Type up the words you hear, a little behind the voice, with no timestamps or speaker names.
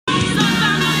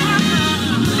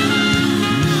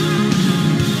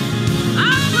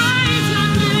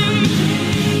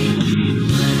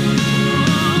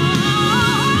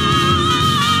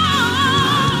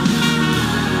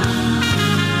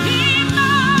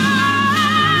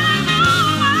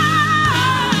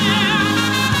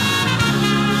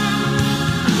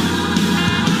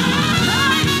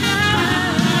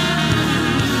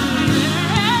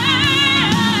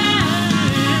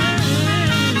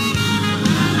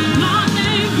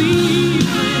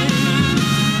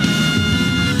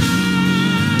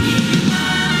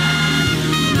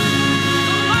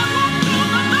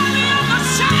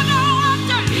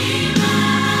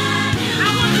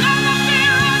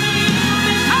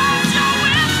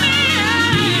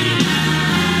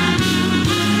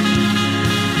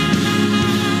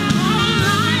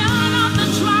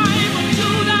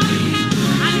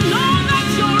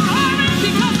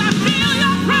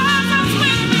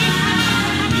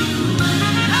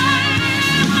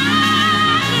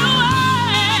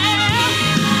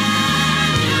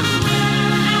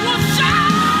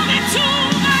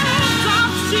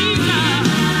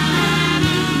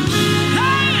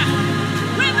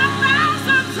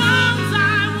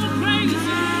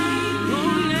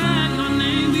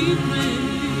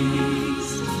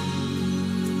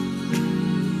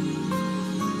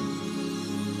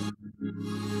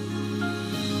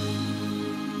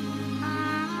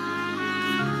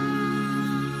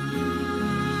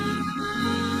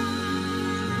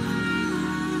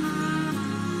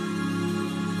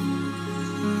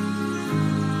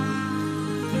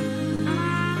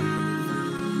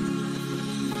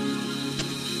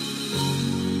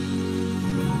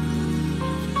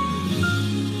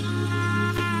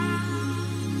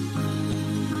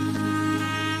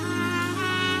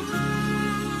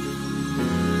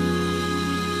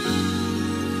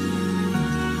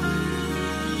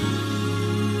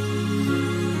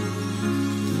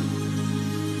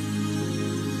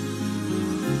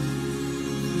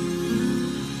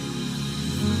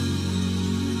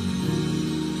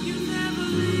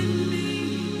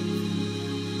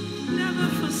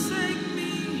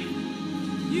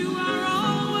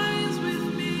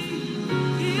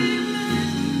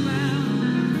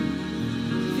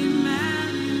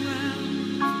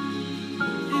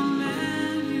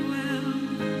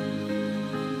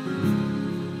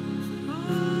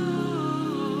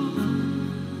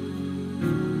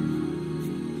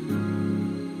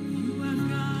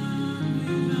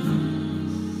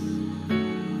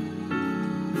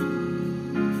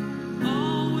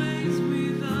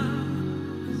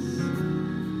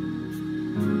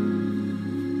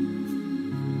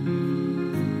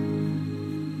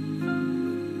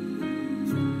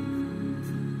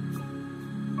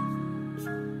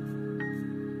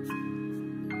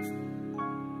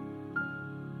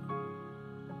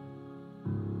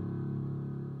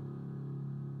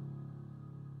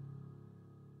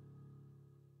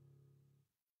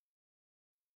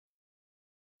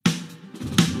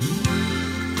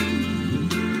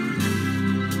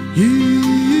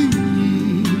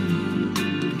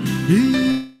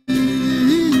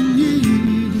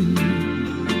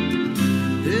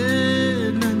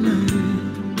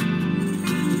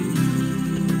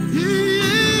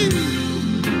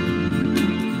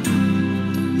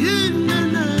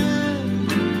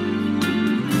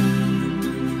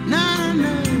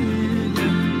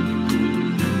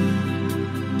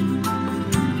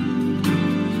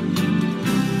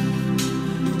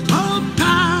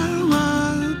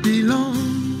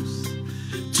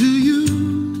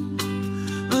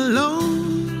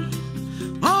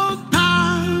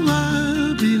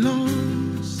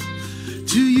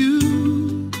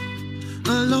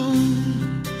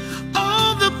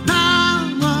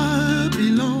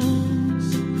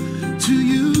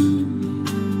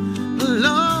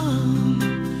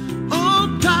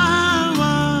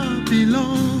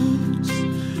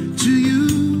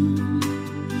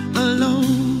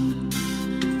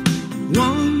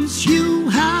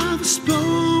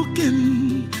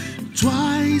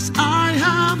I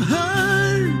have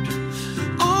heard,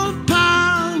 all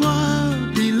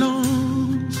power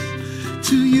belongs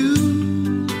to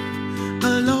you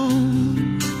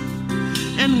alone.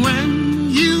 And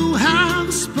when you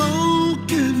have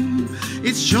spoken,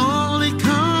 it surely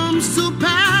comes to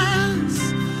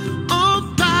pass. All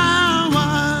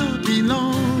power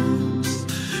belongs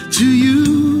to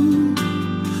you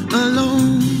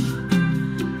alone.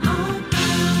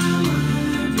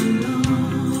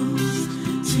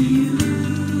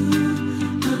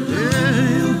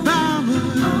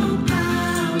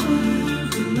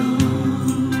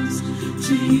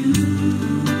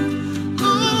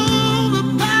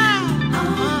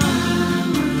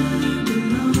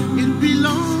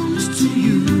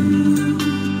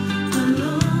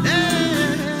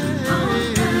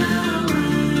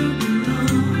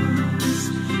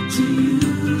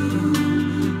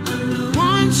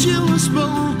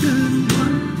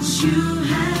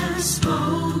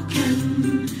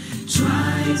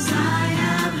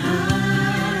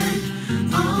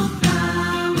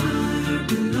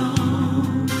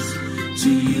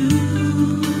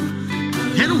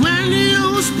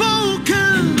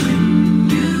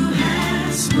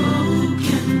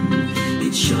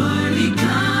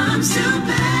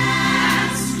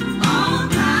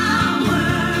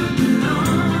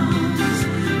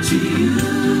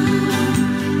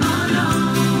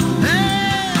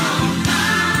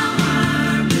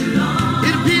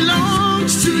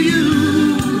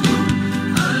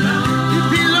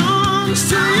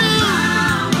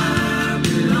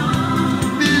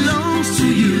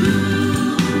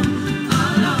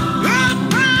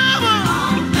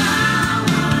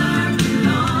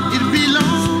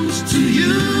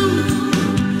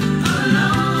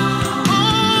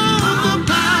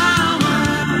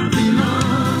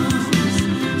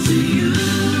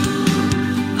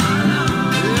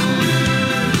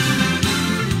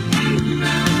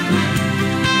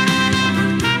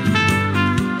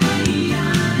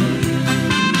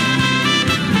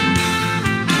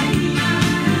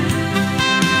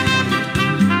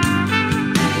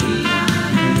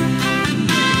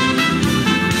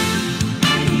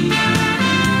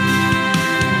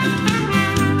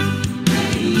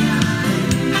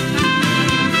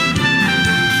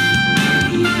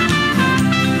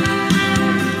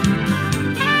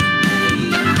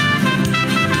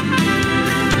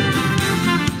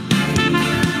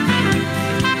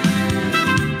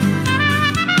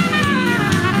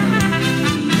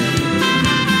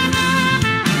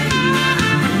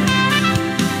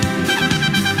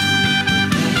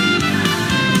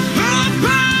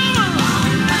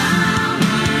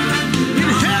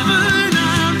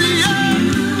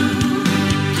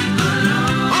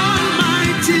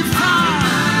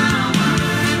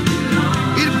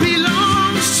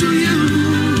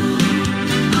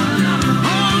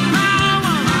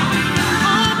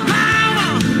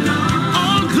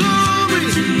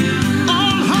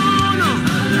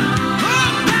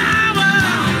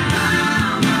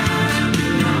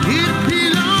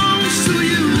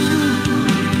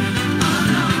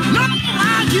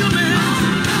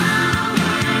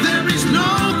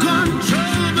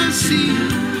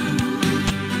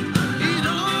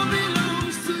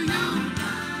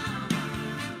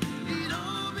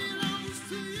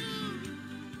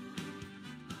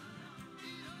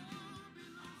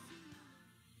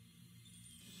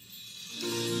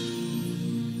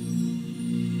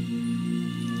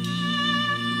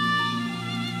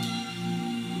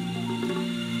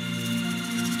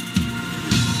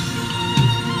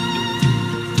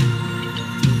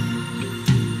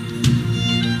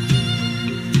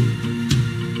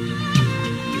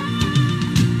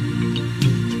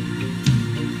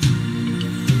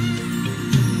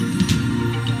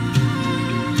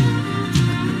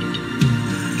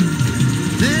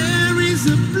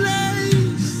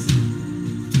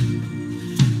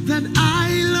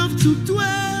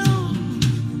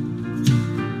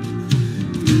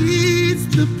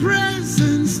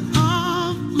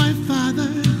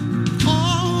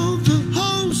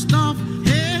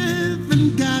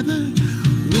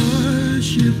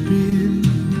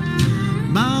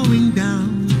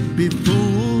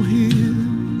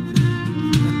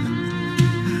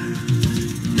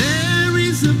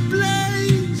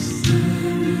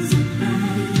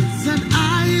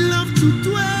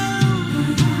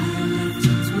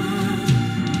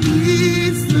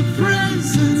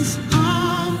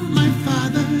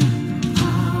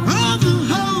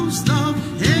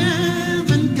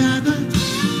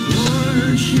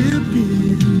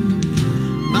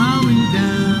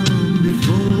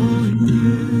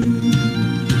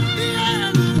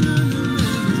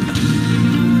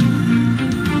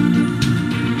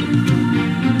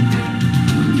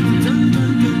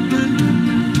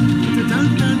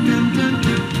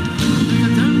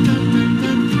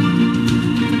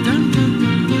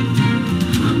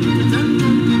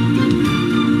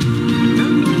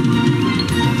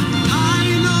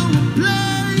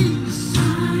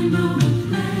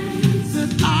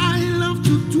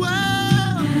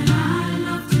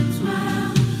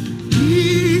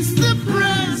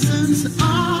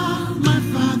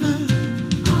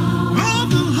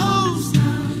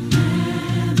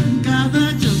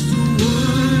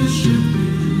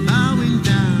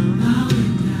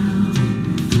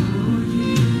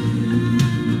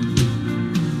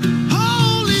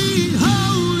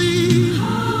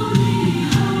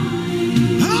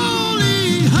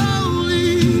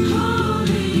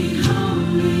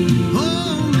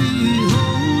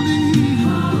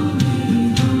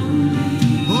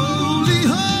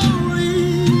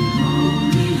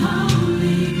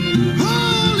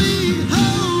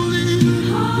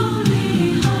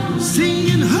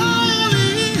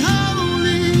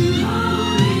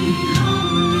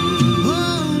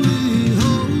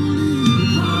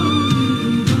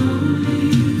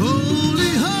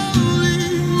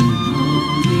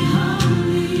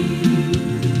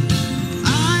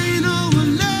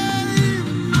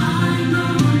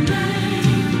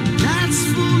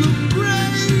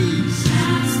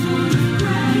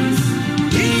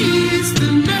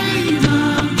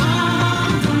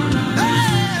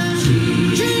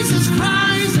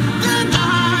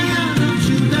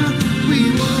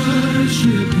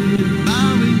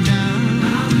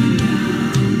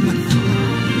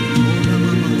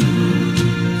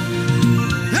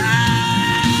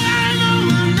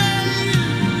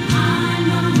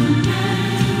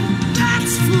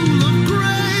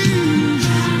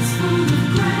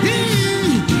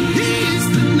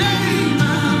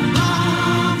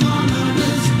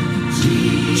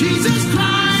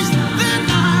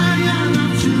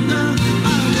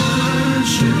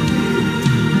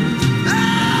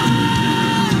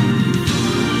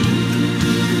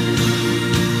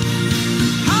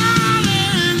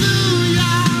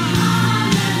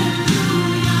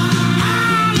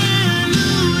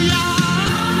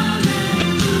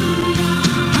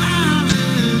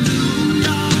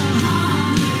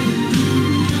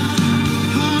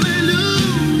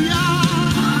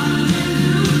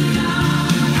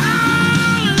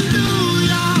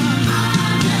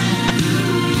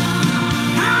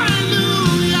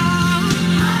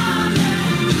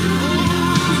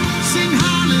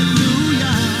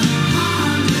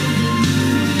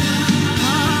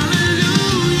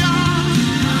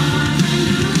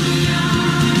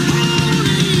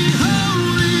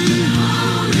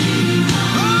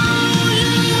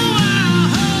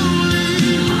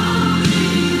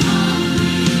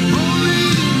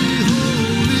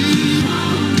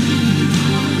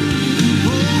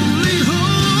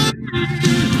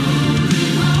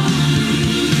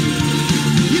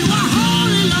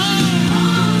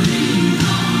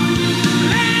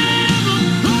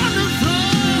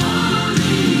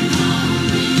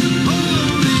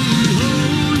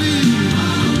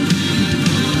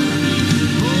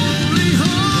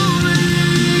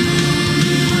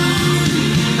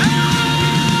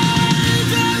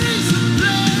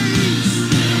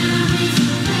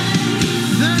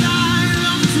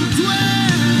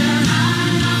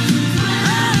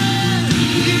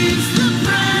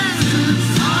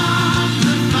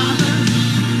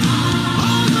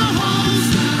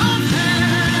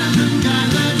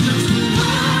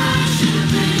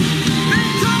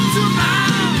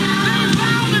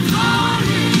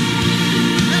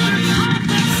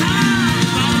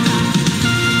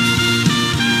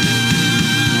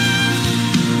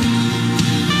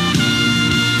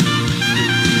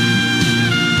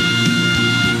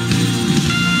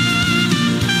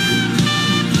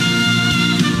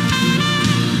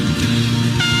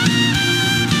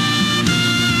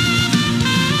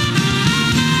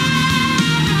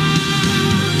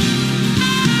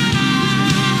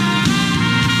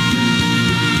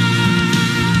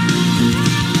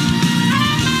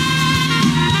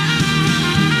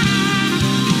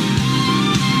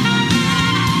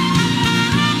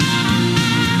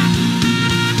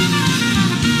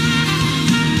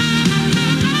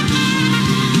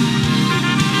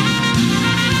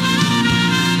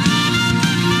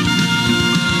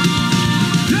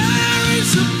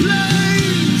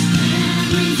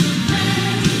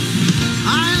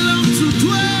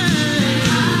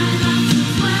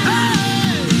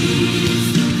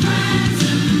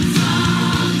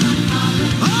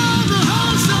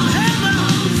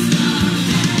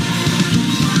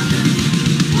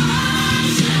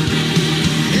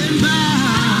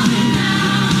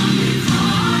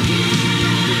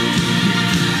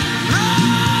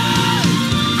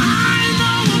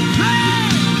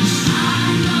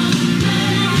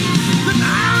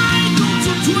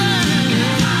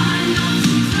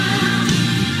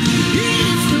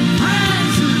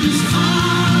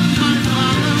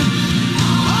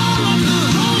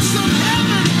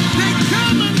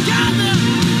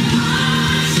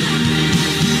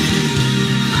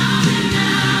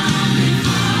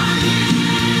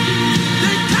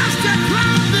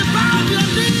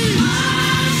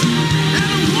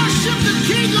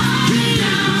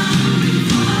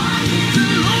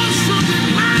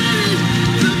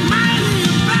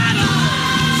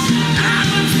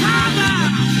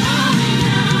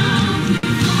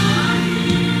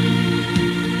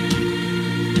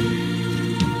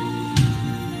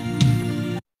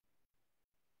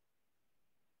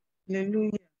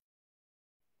 Hallelujah.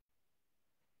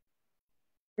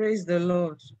 Praise the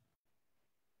Lord.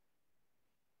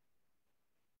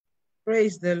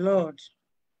 Praise the Lord.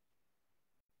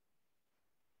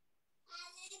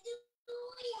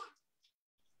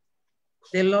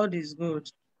 The Lord is good.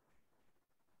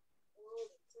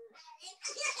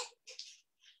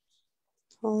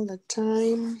 All the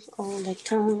time,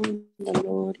 the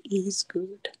Lord is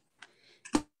good.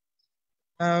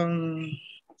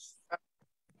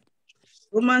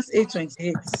 Romans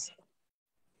 8:28.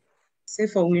 Say,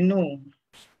 for we know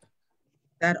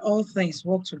that all things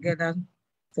work together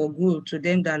for good to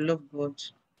them that love God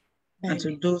and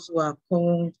to those who are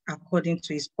called according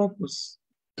to his purpose.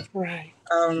 Right.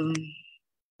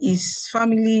 His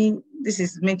family, this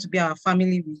is meant to be our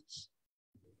family week.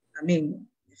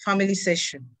 Family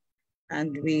session.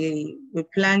 And we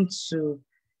plan to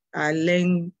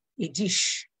learn a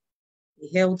dish, a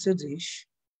healthy dish,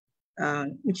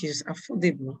 which is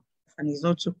affordable and is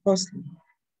not too costly.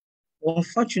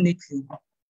 Unfortunately,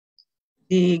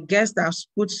 the guest has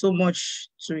put so much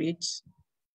to it,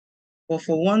 but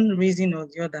for one reason or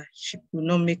the other, she could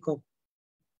not make up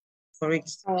for it.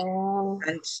 Oh.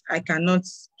 And I cannot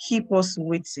keep us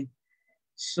waiting.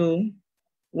 So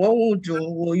what we'll do,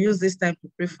 we'll use this time to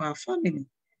pray for our family.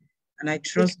 And I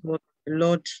trust God, the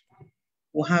Lord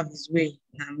will have his way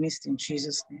in our midst in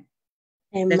Jesus' name.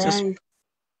 Amen. Let us.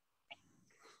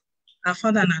 Our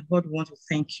Father and our God, want to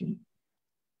thank you.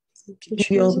 Give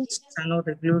you all the praise and all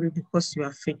the glory because you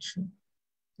are faithful.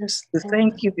 Yes. We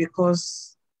thank you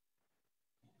because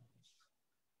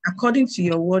according to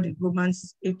your word in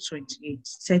Romans 8:28,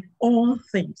 said all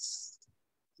things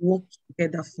work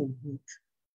together for good.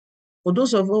 For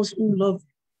those of us who love you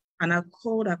and are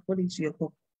called according to your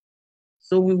purpose.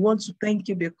 So we want to thank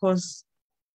you because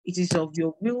it is of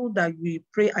your will that we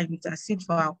pray and intercede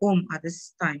for our home at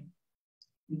this time.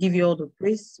 We give you all the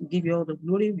praise, we give you all the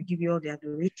glory, we give you all the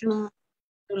adoration. So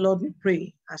Lord, we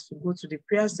pray as we go to the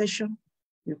prayer session,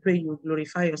 we pray you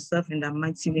glorify yourself in the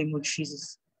mighty name of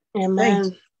Jesus. Amen.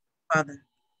 Thank you, Father.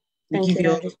 We Thank give you, you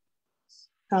all Daddy. the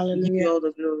Hallelujah. we give you all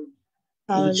the glory.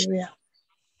 Hallelujah.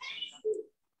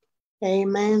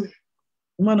 Amen.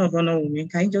 Woman of honor, woman,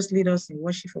 can you just lead us in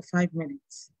worship for 5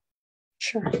 minutes?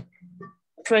 Sure.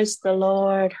 Praise the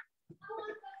Lord.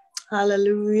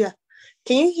 Hallelujah.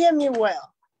 Can you hear me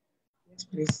well? Yes,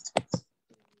 please.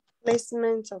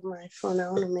 Placement of my phone. I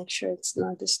want to make sure it's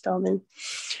not disturbing.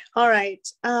 All right.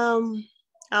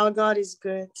 Our God is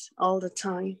good all the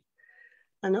time.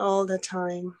 And all the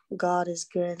time, God is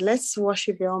good. Let's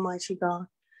worship the Almighty God.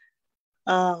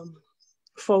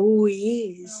 For who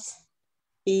He is.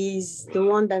 He's the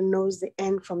one that knows the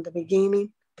end from the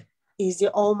beginning. He's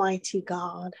the Almighty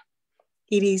God.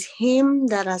 It is Him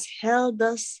that has held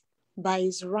us by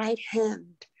His right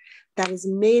hand, that has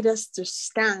made us to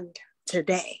stand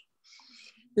today.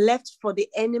 Left for the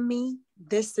enemy,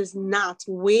 this is not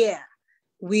where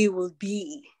we will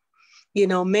be. You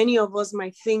know, many of us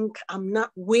might think, I'm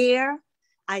not where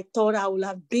I thought I would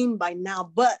have been by now,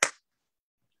 but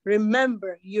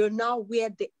remember, you're not where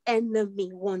the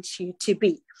enemy wants you to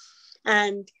be.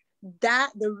 And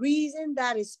that the reason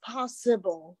that is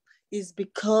possible is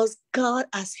because God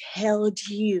has held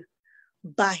you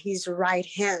by His right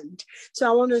hand. So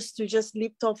I want us to just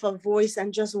lift up a voice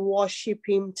and just worship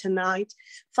Him tonight.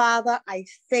 Father, I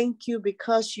thank you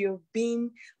because you've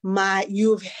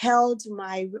held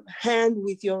my hand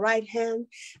with your right hand.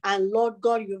 And Lord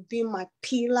God, you've been my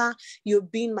pillar. You've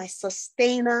been my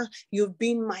sustainer. You've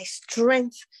been my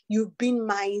strength. You've been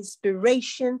my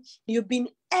inspiration. You've been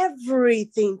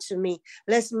everything to me.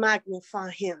 Let's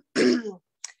magnify Him.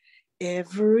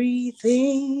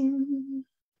 Everything.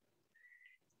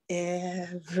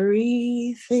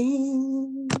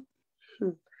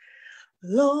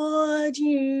 Lord,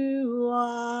 you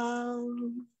are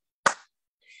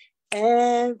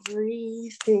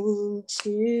everything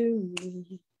to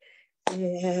me.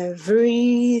 Everything.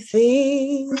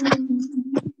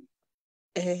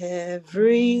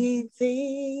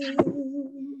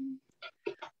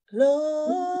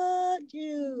 Lord,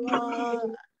 you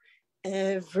are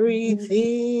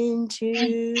everything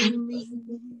to me.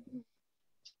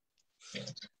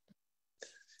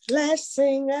 Let's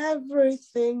sing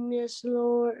everything, yes,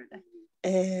 Lord.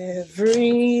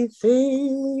 Everything.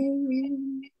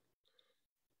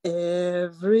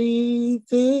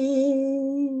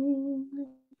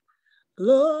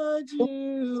 Lord,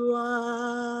 you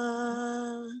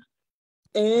are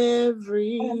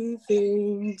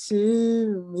everything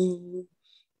to me.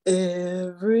 Everything.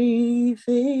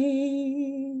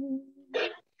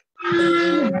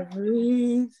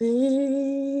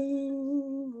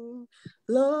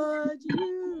 Lord,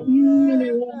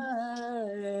 you are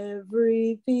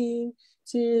everything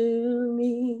to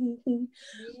me.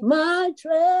 My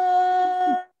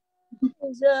treasure,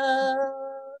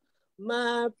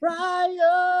 my priority,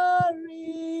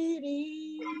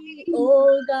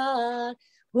 oh God,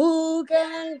 who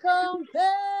can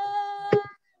compare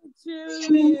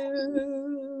to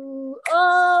you?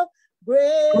 Oh,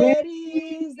 great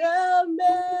is the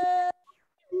measure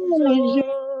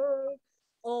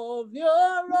of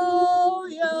your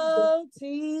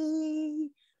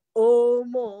royalty, O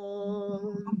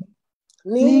morning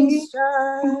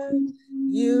star,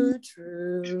 you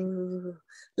truly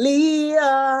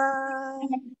are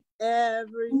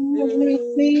everything.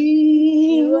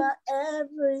 You are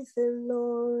everything,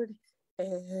 Lord.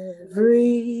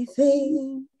 Everything,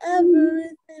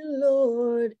 everything,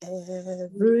 Lord,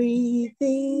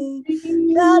 everything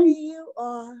that you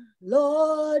are,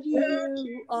 Lord,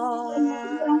 you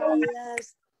are,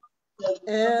 yes,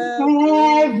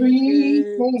 everything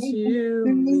to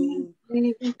me,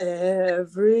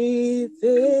 everything,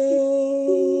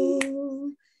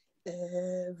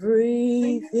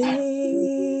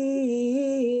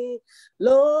 everything,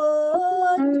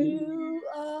 Lord, you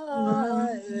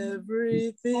are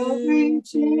everything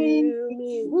to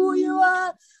me. Who you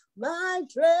are, my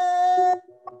treasure,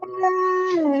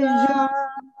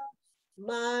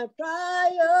 my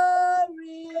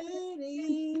priority.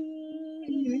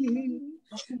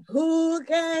 Who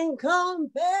can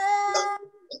compare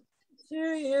to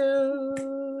you?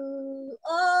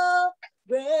 Oh,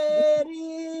 great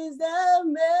is the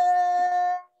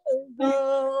measure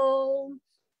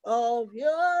of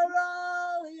your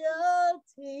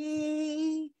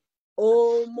royalty,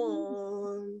 O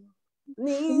morning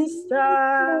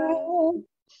star,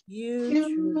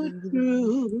 you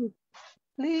truly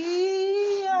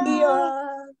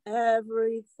are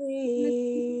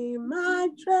everything, my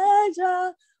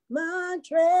treasure, my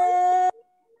treasure,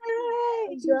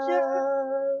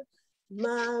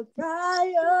 my priority,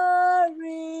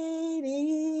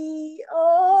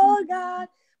 oh God,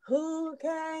 who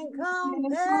can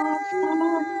compare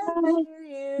to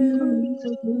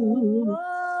you?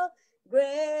 Oh,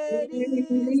 great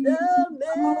is the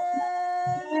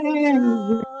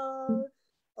measure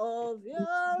of your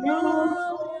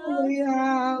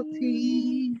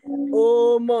royalty,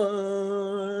 O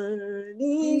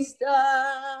morning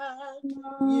star,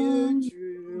 you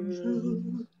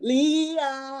truly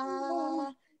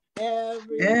are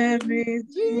everything.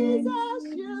 Jesus,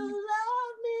 you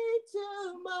love me too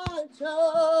much,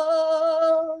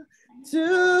 oh,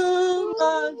 too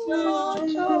much, oh,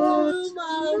 too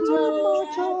much,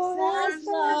 oh, excess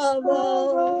love,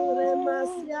 oh,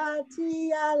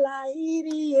 demasiati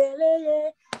alairi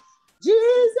eleye.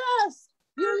 Jesus,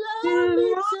 you love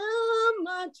me too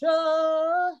much,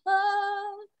 oh,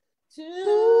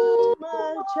 too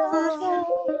much, oh,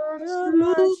 too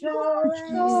much, oh,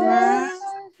 excess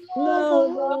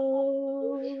love,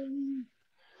 oh.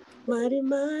 Mighty,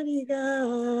 mighty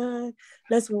God,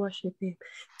 let's worship Him.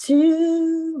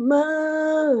 Too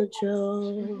much,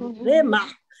 oh, Rema.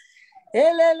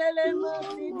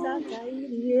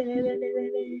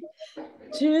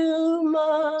 Too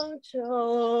much,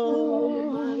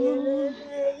 oh,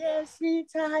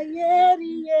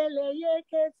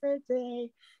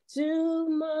 too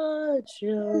much,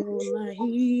 oh, my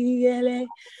hele,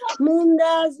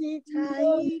 mundazita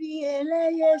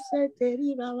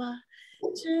yeseteri baba.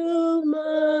 Too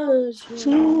much,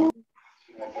 oh.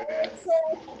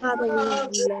 Father, we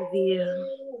love you.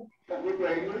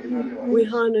 We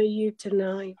honor you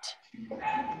tonight.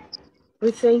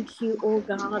 We thank you, oh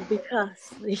God,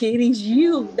 because it is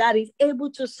you that is able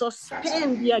to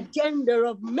suspend the agenda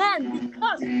of man,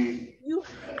 because you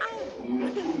have,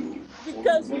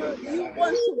 because you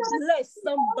want to bless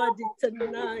somebody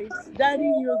tonight.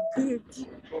 Daddy, you're good.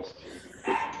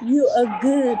 You are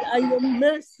good, and your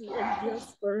mercy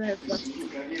endures forever.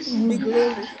 Be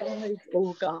glorified,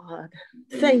 oh God.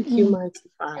 Thank you, mighty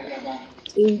Father.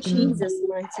 In Jesus'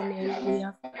 mighty name we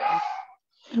have prayed.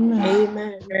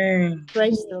 Amen. Amen.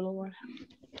 Praise the Lord.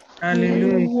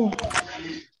 Hallelujah.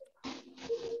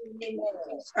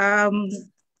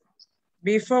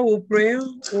 Before we pray,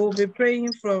 we'll be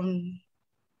praying from,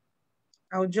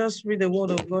 I'll just read the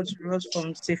word of God to us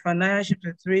from Zephaniah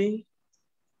chapter 3,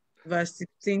 verse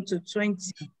 16 to 20.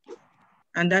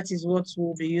 And that is what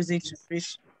we'll be using to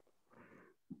preach.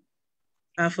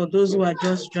 And for those who are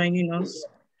just joining us,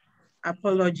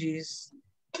 apologies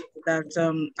that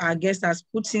our guest has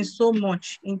put in so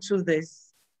much into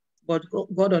this, but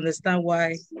God understands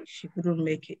why she couldn't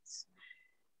make it.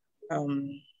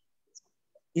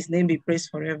 His name be praised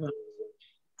forever.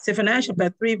 Zephaniah chapter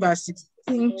 3, verse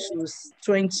 19 to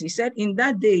 20 said, in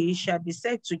that day it shall be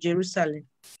said to Jerusalem,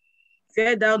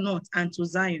 fear thou not, and to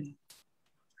Zion,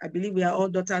 I believe we are all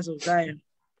daughters of Zion,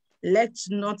 let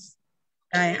not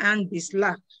thy hand be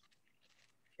slack.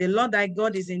 The Lord thy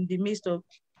God is in the midst of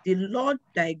the Lord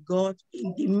thy God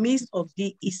in the midst of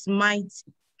thee is mighty.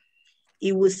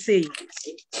 He will say,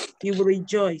 he will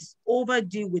rejoice over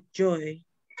thee with joy.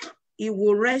 He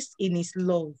will rest in his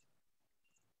love.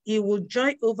 He will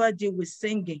joy over thee with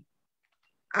singing.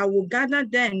 I will gather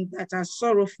them that are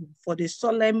sorrowful for the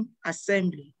solemn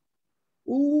assembly,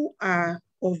 who are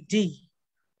of thee,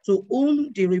 to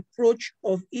whom the reproach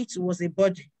of it was a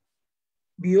body.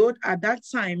 Behold, at that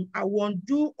time, I will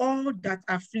undo all that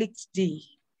afflicts thee.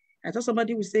 I thought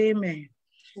somebody would say amen.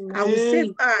 I will save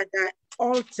her that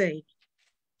altered,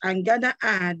 and gather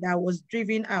her that was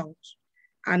driven out,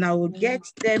 and I will get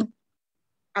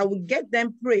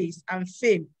them praise and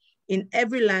fame in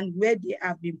every land where they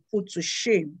have been put to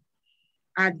shame.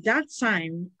 At that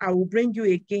time, I will bring you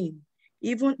again,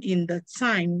 even in the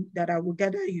time that I will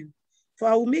gather you. For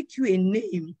I will make you a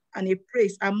name and a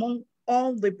praise among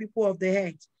all the people of the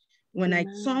earth, when I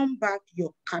turn back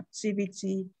your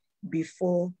captivity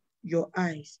before your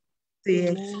eyes,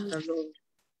 saith the Lord.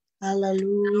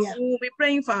 Hallelujah. We will be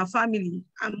praying for our family,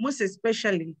 and most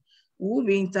especially, we will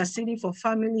be interceding for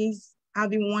families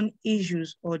having one issue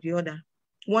or the other.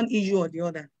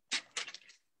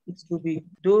 It will be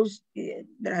those,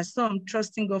 there are some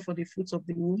trusting God for the fruits of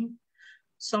the womb.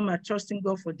 Some are trusting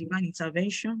God for divine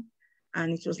intervention.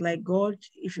 And it was like, God,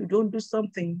 if you don't do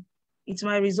something, it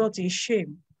might result in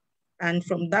shame. And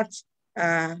from that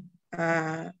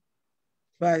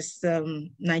verse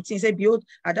 19 said, behold,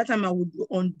 at that time I will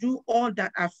undo all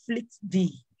that afflicts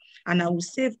thee, and I will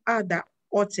save her that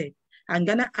uttered, and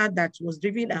gather her that was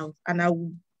driven out, and I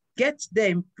will get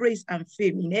them praise and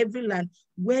fame in every land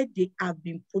where they have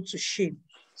been put to shame.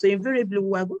 So invariably,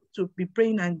 we are going to be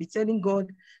praying and be telling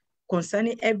God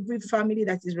concerning every family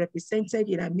that is represented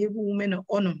in Amiable Women of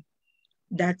Honor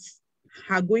that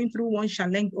are going through one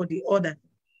challenge or the other,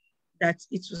 that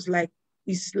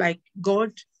it's like,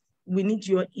 God, we need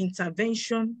your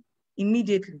intervention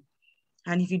immediately.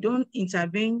 And if you don't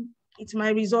intervene, it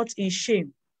might result in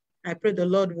shame. I pray the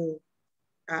Lord will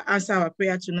answer our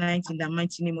prayer tonight in the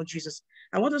mighty name of Jesus.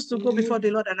 I want us to go before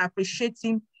the Lord and appreciate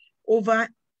him over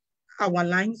our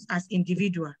lives as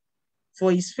individuals,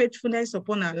 for his faithfulness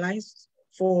upon our lives,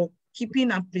 for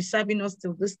keeping and preserving us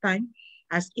till this time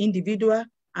as individual,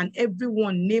 and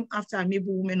everyone named after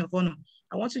Amiable Women of Honor.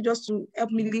 I want you just to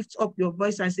help me lift up your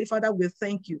voice and say, Father, we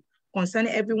thank you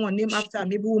concerning everyone named after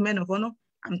Amiable Women of Honor.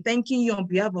 I'm thanking you on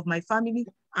behalf of my family.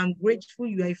 I'm grateful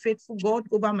you are a faithful God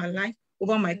over my life,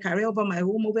 over my career, over my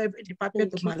home, over every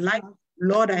department of my life.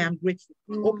 Lord, I am grateful.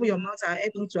 Open your mouth and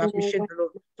help me to appreciate the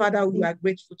Lord. Father, we are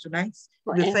grateful tonight.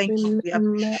 We thank you. We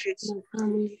appreciate you.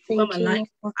 Over my life,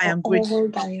 I am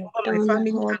grateful. Over my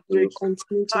family, I'm grateful.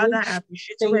 Father, I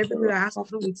appreciate you. Everything that has to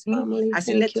do with me, I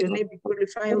say, let your name be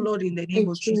glorified, Lord, in the name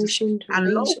of Jesus.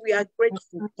 And Lord, we are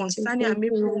grateful concerning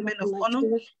Amiable Women of Honor.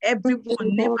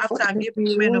 Everyone named after Amiable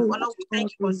Women of Honor, we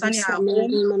thank you concerning our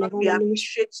home. We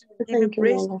appreciate you. We give you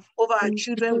praise. Over our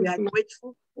children, we are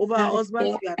grateful. Over our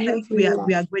husbands, we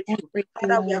are grateful.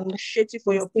 Father, we appreciate you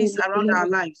for your peace around our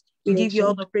lives. We give you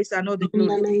all the praise and all the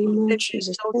glory. Let be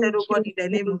exalted, oh God, in the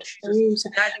name of Jesus.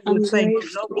 Daddy, we thank you.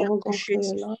 Lord, we appreciate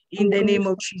you in the name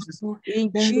of Jesus.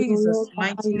 In Jesus'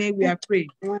 mighty name, we are praying.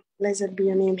 Blessed be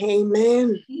your name.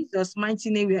 Amen. In Jesus'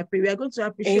 mighty name, we are praying. We are going to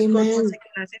appreciate God once again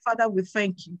and say, Father, we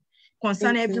thank you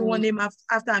concerning everyone named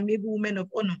after Amiable Women of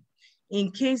Honor. In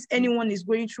case anyone is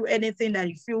going through anything that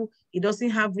you feel he doesn't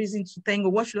have reason to thank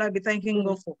God, what should I be thanking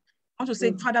God for? I want to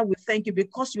say, Father, we thank you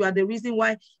because you are the reason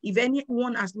why, if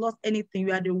anyone has lost anything,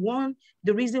 you are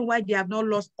the reason why they have not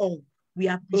lost all. We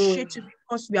appreciate you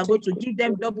because we are going to give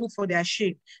them double for their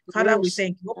shame. Father, we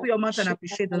thank you. Open your mouth and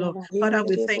appreciate the Lord. Father,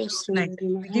 we thank you tonight.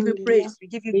 We give you praise. We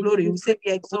give you glory. We say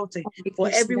be exalted. For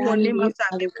everyone named after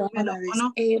Amiable Women of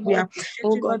Honor, we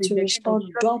appreciate you, Lord, in the name of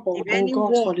Jesus. If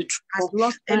anyone has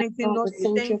lost anything, Lord, we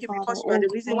thank you because you are the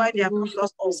reason why they have not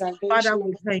lost all. Father,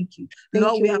 we thank you.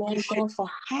 Lord, we appreciate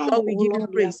you. Lord, we give you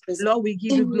praise. Lord, we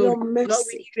give you glory. Lord,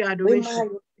 we give you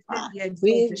adoration. Be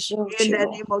exalted in the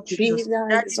name of Jesus.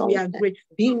 That we are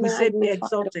grateful. We say be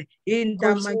exalted in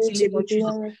the mighty name of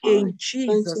Jesus. In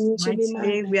Jesus' mighty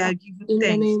name, we are giving thanks. In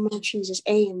the name of Jesus,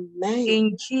 amen.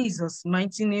 In Jesus'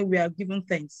 mighty name, we are giving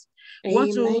thanks. We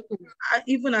want to,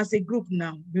 even as a group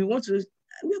now, we are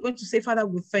going to say, Father,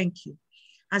 we thank you.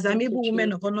 As Amiable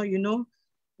Women of Honor, you know,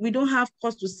 we don't have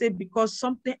cause to say because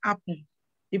something happened.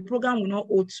 The program will not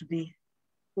hold today.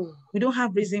 We don't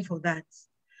have reason for that.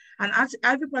 And at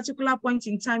every particular point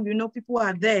in time, you know, people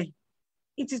are there.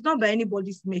 It is not by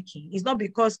anybody's making. It's not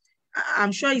because,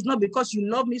 I'm sure it's not because you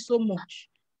love me so much.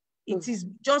 It is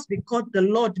just because the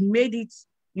Lord made it,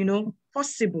 you know,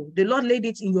 possible. The Lord laid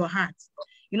it in your heart.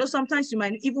 You know, sometimes you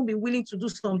might even be willing to do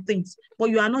some things, but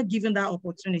you are not given that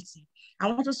opportunity. I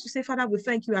want us to say, Father, we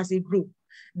thank you as a group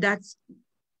that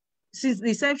since the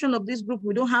inception of this group,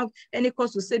 we don't have any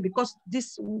cause to say because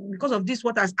of this,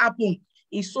 what has happened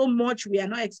is so much, we are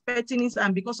not expecting it,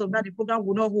 and because of that, the program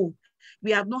will not hold.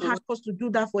 We have not had cause to do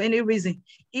that for any reason.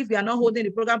 If we are not holding the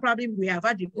program, probably we have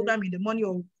had the program in the morning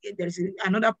or there is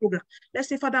another program. Let's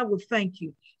say, Father, we thank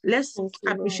you. Let's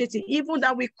appreciate it. Even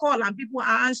that we call and people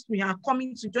are answering, are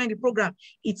coming to join the program,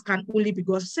 it can only be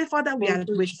God. Say, Father, we are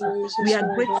grateful. We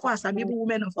are grateful as a people,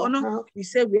 women of honor. We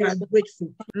say we are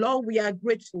grateful. Lord, we are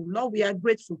grateful. Lord, we are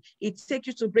grateful. It takes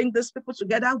you to bring these people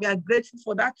together. We are grateful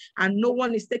for that. And no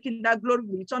one is taking that glory.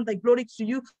 We return the glory to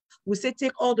you. We say,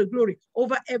 take all the glory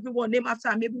over everyone, name after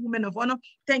our maybe women of honor.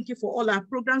 Thank you for all our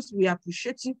programs. We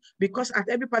appreciate you because at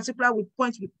every particular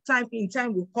point, with time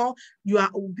we call,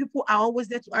 people are always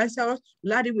there to answer us.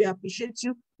 Lord, we appreciate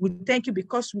you. We thank you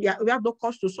because we have no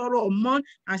cause to sorrow or mourn.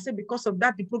 And say because of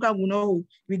that, the program will not hold.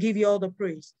 We give you all the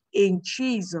praise. In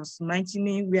Jesus' mighty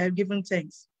name, we are giving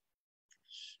thanks.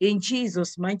 In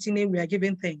Jesus' mighty name, we are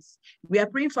giving thanks. We are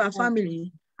praying for our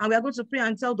family, and we are going to pray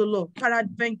and tell the Lord,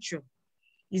 peradventure,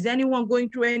 is anyone going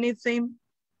through anything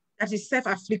that is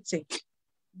self-afflicted?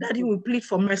 That he will plead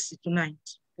for mercy tonight.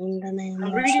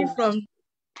 I'm reading from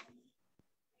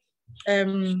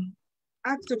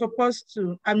Acts of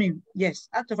Apostles,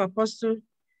 Acts of Apostles,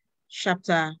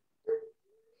 chapter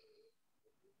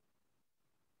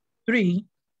 3.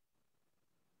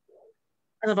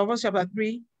 Acts of Apostles, chapter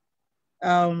 3.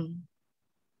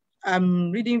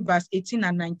 I'm reading verse 18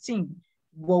 and 19.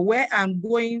 But where I'm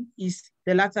going is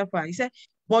the latter part. He said,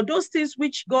 but those things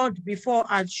which God before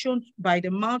had shown by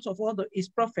the mouth of all his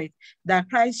prophets that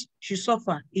Christ should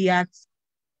suffer, he had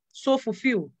so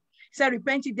fulfilled. He said,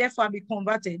 repent ye therefore and be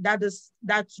converted,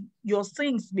 that your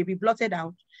sins may be blotted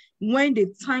out when the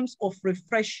times of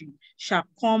refreshing shall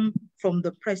come from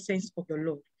the presence of the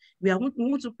Lord. We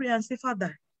want to pray and say,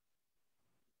 Father,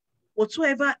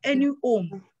 whatsoever any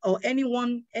home or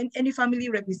anyone, any family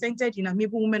represented in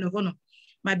Amiable Women of Honor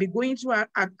might be going through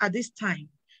at this time,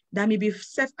 that may be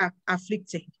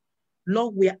self-afflicted.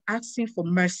 Lord, we are asking for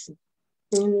mercy.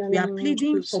 We are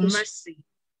pleading for mercy,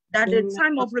 that the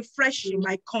time of refreshing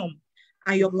might come,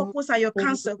 and your purpose and your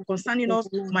counsel concerning us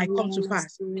might come to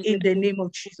pass in the name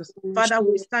of Jesus. Father,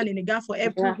 we stand in the gap for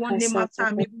everyone, name after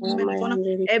Amiable Women of Honor,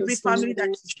 every family that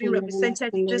is being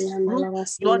represented in this group,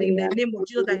 Lord, in the name of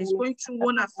Jesus, that is going through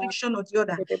one affliction or the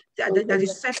other, that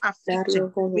is self-afflicted.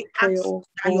 We ask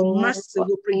that your mercy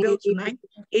will prevail tonight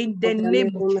in the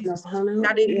name of Jesus.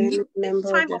 That the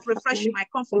time of refreshing might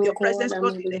come from your presence,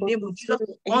 Lord, in the name of Jesus,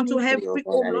 unto every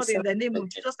home, Lord, in the name of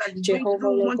Jesus, that is going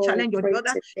through one challenge or the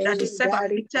other, that is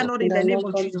self-afflicted, Lord, in the name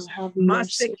of Jesus.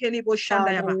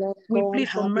 We plead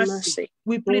for mercy.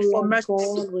 We plead for mercy,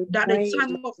 that the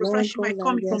time of refreshing might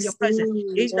come from your presence,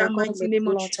 in the mighty name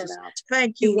of Jesus.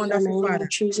 Thank you, wonderful Father,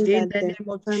 in the name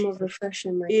of Jesus.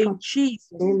 In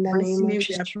Jesus' mighty name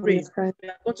we are praying. We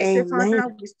are going to say, Father,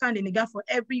 we stand in the gap for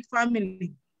every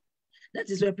family that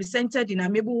is represented in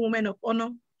Amiable Women of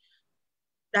Honor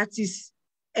that is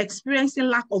experiencing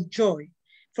lack of joy.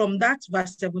 From that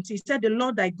verse 17, he said, the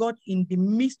Lord thy God in the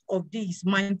midst of thee is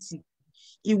mighty.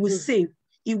 He will save.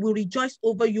 He will rejoice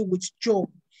over you with joy.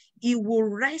 He will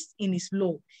rest in his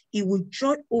law. He will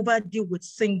joy over thee with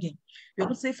singing. We're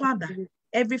going to say, Father,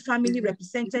 every family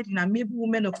represented in Amiable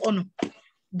Women of Honor,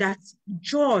 that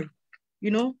joy,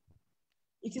 you know,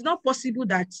 it is not possible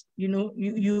that, you know,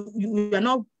 you are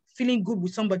not feeling good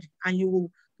with somebody and you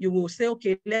will say,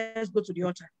 okay, let's go to the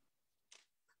altar.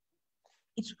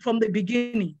 It's from the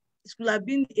beginning. It could have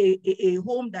been a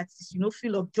home that is, you know,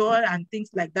 full of joy and things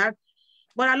like that.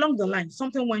 But along the line,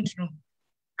 something went wrong.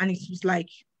 And it was like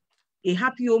a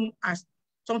happy home has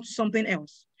turned to something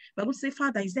else. But I would say,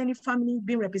 Father, is there any family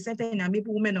being represented in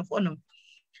Amiable Women of Honor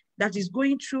that is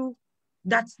going through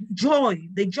that joy?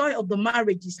 The joy of the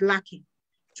marriage is lacking.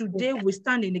 Today we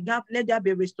stand in the gap. Let there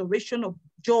be a restoration of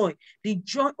joy, the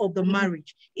joy of the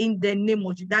marriage in the name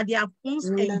of Jesus, that they have once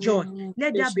enjoyed.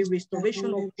 Let there be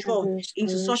restoration of joy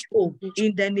into such home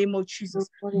in the name of Jesus.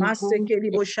 I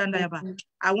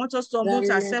want us to unmute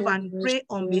ourselves and pray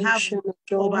on behalf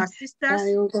of our sisters.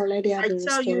 I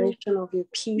tell you,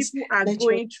 people are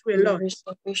going through a lot.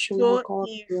 So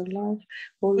if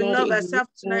we love ourselves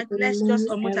tonight, let's just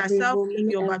unmute ourselves. If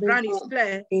your background is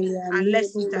clear, and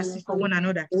let's intercede for one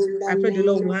another. I pray the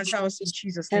Lord will answer us in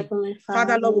Jesus' name. Father,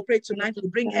 Father, Lord, we pray tonight we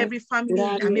bring every family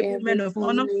in Amiable Men of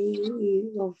Honor.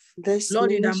 Of this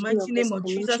Lord, in the ministry, mighty of this name of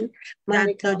Jesus, community, that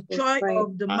the joy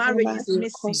of the marriage is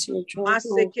missing.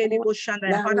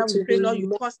 Father, we pray, Lord, you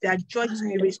cause their joy to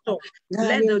be restored.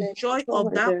 Let the joy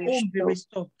of that home be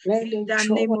restored. In the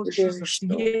name of Jesus.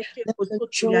 The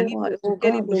joy, oh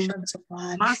God, be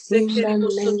multiplied. In the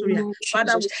name of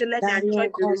Father, we Jesus, say let their that joy your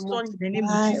be God restored in the name of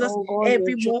multiply, Jesus. oh God,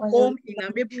 Every your more joy home in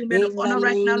Amiable Women of in Honor the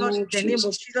right now, name Lord, in of the name of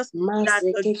Jesus. Jesus, that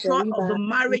the joy of the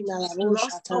marriage is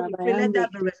lost. Lord, we pray let there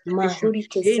be restoration.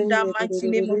 In the mighty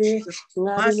name of Jesus.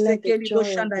 Let the joy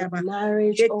of the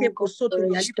marriage, oh God, be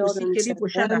restored unto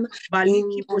them.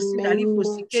 In the name of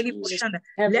Jesus. Let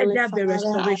Heavenly there be Father, I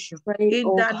restoration. pray, In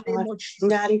oh the name God, of Jesus.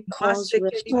 that it cause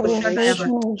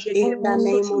restoration. In the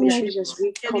name of Jesus,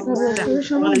 we command,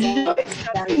 oh God,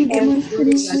 that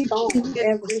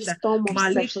every storm of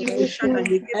separation,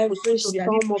 every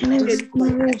storm of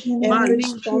discord, every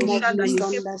storm of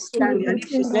misunderstanding,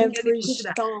 every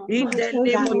storm in the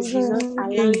name that of is Jesus.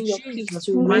 not In allowing your peace Jesus'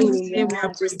 to reign mighty in name their we are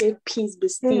lives. We praying. say, peace be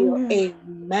still. In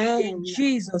Amen.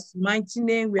 Jesus' mighty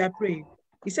name we are praying.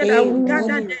 He said, I will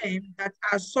gather them that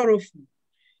are sorrowful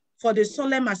for the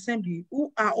solemn assembly,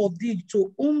 who are of thee,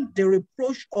 to whom the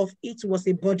reproach of it was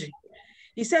a burden.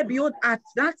 He said, behold, at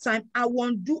that time, I will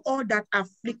undo all that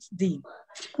afflicts thee.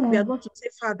 We are going to say,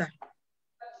 Father,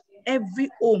 every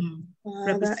home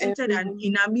represented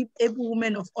in Amiable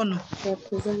Women of Honor,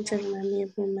 represented in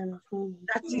Amiable Women of Honor,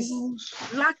 that is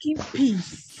lacking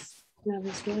peace.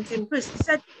 He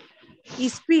said,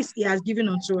 his peace he has given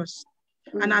unto us.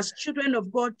 And as children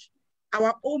of God,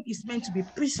 our home is meant to be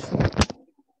peaceful.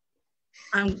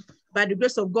 And by the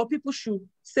grace of God, people should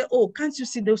say, oh, can't you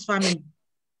see those families?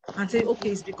 And say, okay,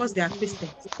 it's because they are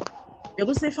Christians. They're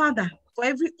going to say, Father, for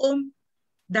every home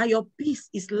that your peace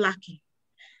is lacking,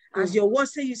 as your word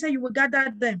says, you say you will gather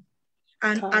them.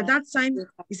 And at that time,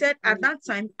 he said, at that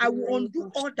time, I will undo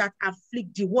all that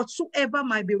afflict you, whatsoever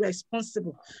might be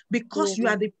responsible, because you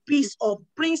are the Prince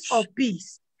of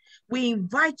Peace. We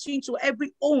invite you into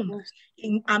every home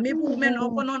in Amiable Women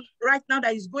of Honor right now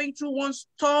that is going through one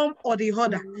storm or the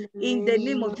other. In the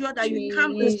name of Jesus, that you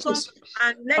calm the storm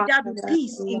and let there be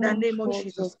peace in the name of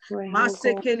Jesus.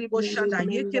 Maliki Boshanda,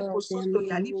 Yeke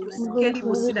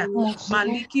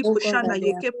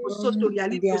Posoto,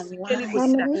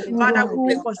 Father, we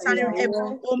pray concerning every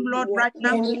home, Lord, right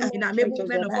now in Amiable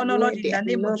Women of Honor, Lord, in the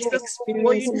name of Jesus,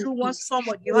 going through one storm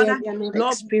or the other.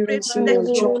 Lord, we pray, Lord,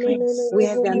 let your peace.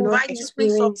 Where they are not Invite you,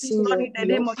 Prince of Peace, experiencing Lord, in the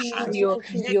name of Jesus. your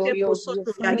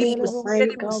fellowship,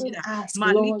 mighty God, we ask,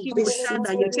 Lord, visit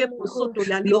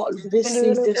Lord,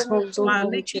 visit this homes, oh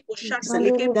God, with your peace.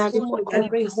 That Lord,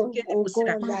 every home, oh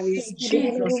God, that is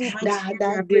dead,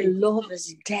 that the love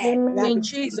is dead. In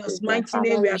Jesus' mighty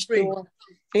name, we are praying.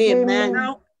 Amen.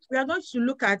 Now, we are going to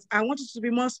look at, I want you to be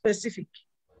more specific.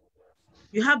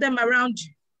 You have them around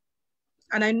you.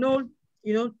 And I know,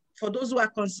 for those who are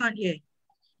concerned here,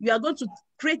 you are going to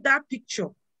create that picture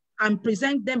and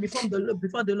present them before the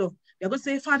Lord. You're going to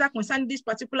say, Father, concerning this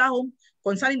particular home,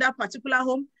 concerning that particular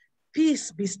home,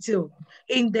 peace be still.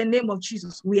 In the name of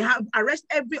Jesus, we have arrest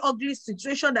every ugly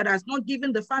situation that has not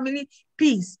given the family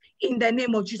peace in the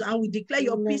name of Jesus. And we declare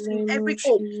your peace in every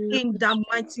home in the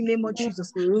mighty name of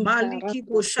Jesus. Maliki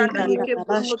Boshanda, Yeke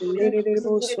Bosoto,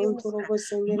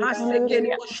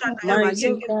 Masekeli Boshanda,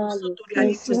 Yeke Bosoto,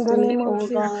 Oh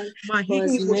God,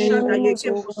 Mahiki Boshanda, Yeke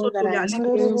Bosoto,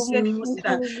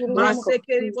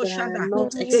 Masekeli Boshanda,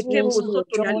 Yeke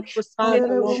Bosoto, Father,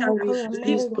 Lord, we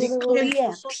declare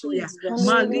peace,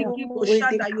 Maliki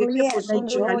Boshanda, Yeke the Bosoto,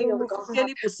 joy of God.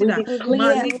 We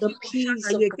declare the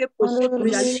peace of God.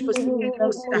 Receive the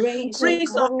grace of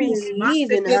Prince of God Peace, to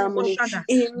live in harmony.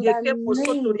 In the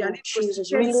name of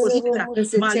Jesus, receive the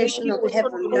visitation of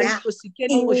heaven now.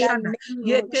 In the name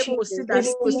of Jesus,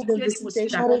 receive the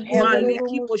visitation of heaven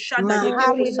now.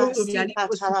 Mahari basi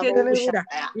katarabo shaya.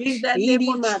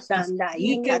 Iri matanda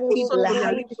ikati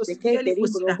blahari kusekete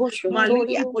ribro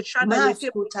hoshotoria.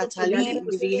 Masku tatali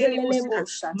indirihelele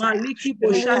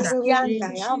boshata. In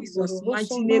Jesus'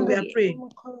 mighty name we are praying.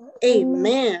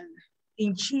 Amen.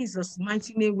 In Jesus'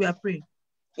 mighty name we are praying.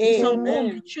 Amen. Some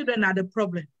the children are the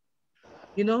problem.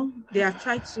 They have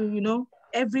tried to,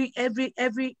 every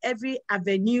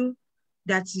avenue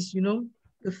that is, you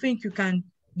think you can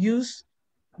use,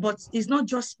 but it's not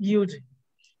just yielding.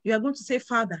 You are going to say,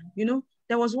 Father,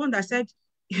 there was one that said,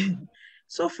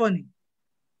 so funny.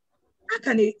 How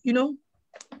can it,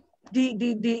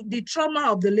 the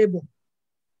trauma of the labor.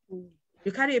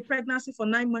 You carry a pregnancy for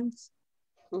 9 months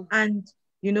and,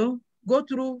 go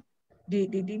through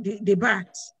the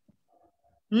birth.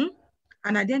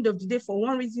 And at the end of the day, for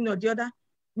one reason or the other,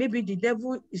 maybe the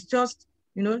devil is just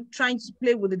trying to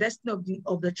play with the destiny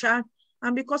of the child.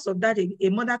 And because of that, a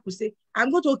mother could say,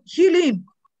 I'm going to kill him.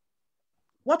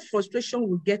 What frustration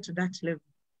will get to that level?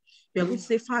 We are going to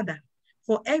say, Father,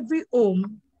 for every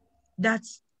home that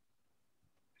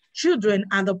children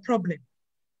are the problem,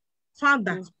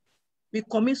 Father, we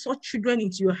commit such children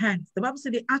into your hands. The Bible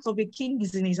says the heart of a king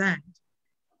is in his hand,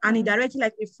 and he directs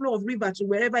like a flow of river to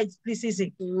wherever it pleases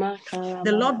him.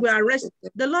 The Lord will arrest.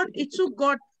 The Lord, it took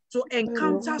God to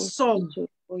encounter Saul,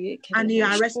 and he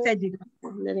arrested him.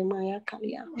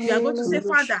 We are going to say,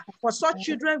 Father, for such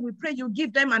children, we pray you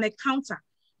give them an encounter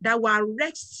that will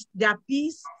arrest their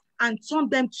peace and turn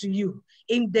them to you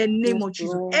in the name of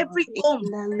Jesus. Every home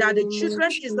that the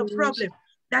children is the problem,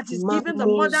 that is giving the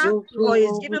mother or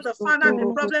is giving the father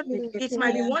the problem, it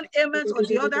might be one ailment or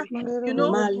the other.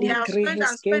 They have spent,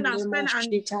 and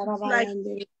it's like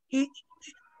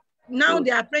now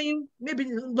they are praying, maybe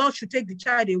the Lord should take the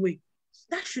child away.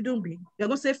 That shouldn't be. They're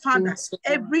going to say, Father,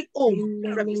 every home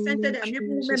represented and every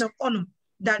woman of honor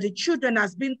that the children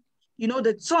has been,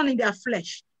 the thorn in their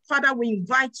flesh. Father, we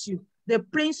invite you, the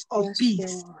Prince of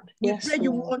Peace. We pray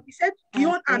you will. He said,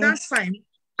 beyond at that time,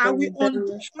 are we on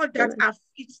all that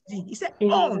afflicts thee? He said,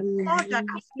 all that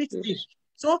afflicts thee.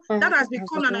 So that has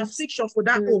become an affliction for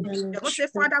that home. They're going to say,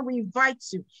 Father, we invite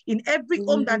you in every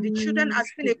home that the children has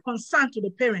been a concern to the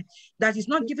parent that is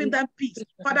not giving them peace.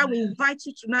 Father, we invite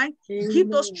you tonight, give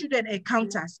those children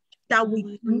encounters that we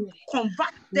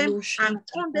convert them and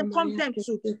turn them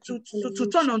to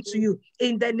turn unto you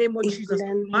in the name of Jesus.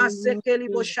 Father,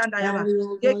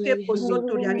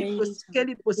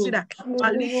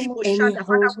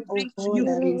 we bring to you.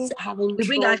 We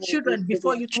bring our children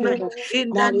before you tonight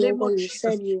in the name of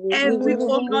Jesus. Every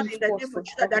home, Lord, in the name of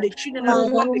Jesus, that the children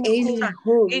have become a concern.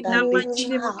 In the mighty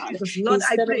name of Jesus, Lord,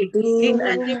 I pray in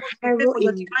the name of Jesus, pray for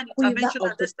your divine intervention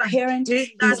at this time. In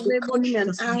the name of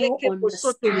Jesus, of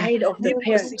the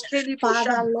parent.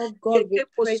 Father, Lord God, we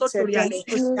pray today that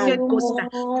God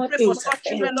pray for such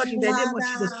children, Lord, in the name of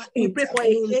Jesus. We pray for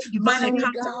a divine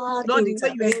encounter, Lord, the way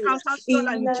you encounter Saul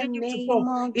and you change him to fall.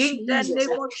 In the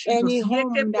name of Jesus, any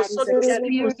home that is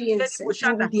experiencing their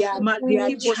child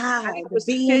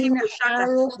being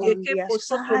arrow on their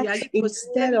side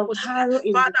instead of arrow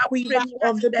in the quiver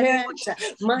of the parents,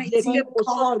 mighty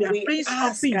God, we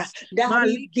ask that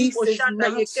this is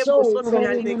not so.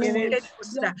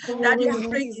 That is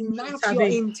not your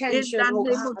intention, oh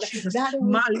God. That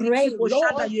we pray,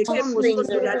 Lord, turn things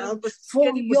around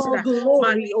for your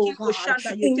glory, oh God.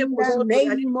 In the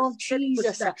name of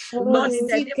Jesus, Lord, in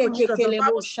the name of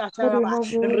Jesus,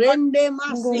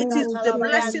 it is the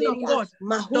blessing of God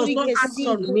does not add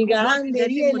sorrow. Lord, in the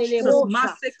name of Jesus,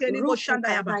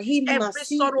 every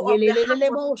sorrow of the heart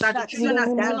that the children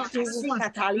has been,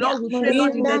 Lord, we pray,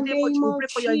 Lord, in the name of Jesus, we pray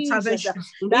for your intervention.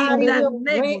 In the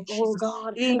name of Jesus,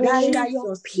 God, in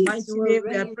Jesus' mighty name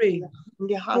we are praying. In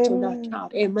the heart of that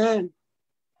child. Amen.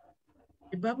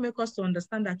 The Bible makes us to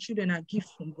understand that children are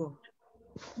gifts from God.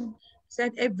 It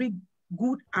said every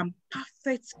good and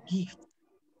perfect gift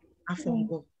are from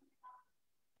God.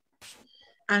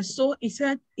 And so he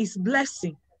said his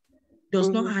blessing does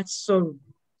not add sorrow.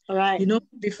 All right.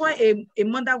 Before a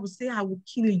mother would say, I will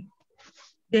kill him,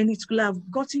 then it could have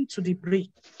gotten to the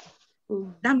brain.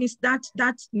 That means that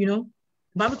the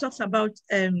Bible talks about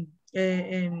 1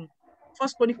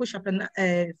 Chronicles chapter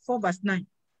 4 verse 9.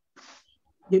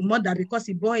 The mother, because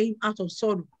he bore him out of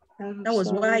sorrow. That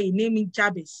was why he named him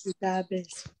Jabez.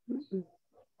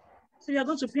 So you are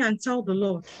going to pray and tell the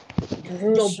Lord,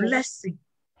 your blessing,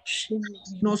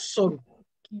 no sorrow.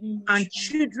 And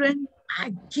children are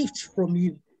gifts from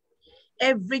you.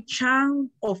 Every child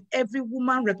of every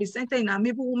woman represented in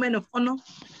Amiable Women of Honor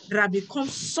that have become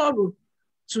sorrow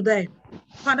to them.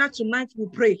 Father, tonight we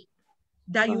pray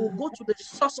that you will go to the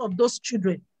source of those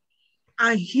children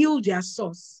and heal their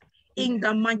source. In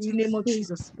the mighty name of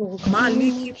Jesus.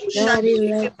 Maliki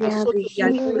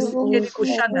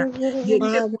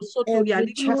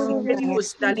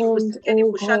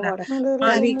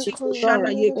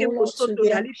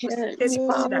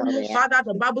Father,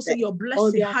 the Bible says your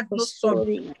blessing had no sorrow.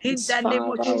 In the name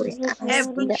of Jesus,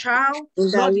 every child,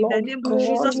 Lord, in the name of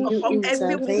Jesus, upon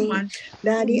every woman,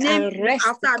 named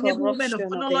after every woman of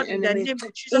honor, Lord, in the name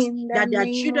of Jesus, that their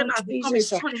children have become a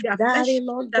son in their flesh,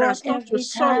 that has come to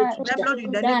sorrow them, Lord,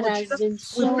 in the name that of has Jesus. been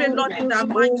We pray, sown, Lord, in the oh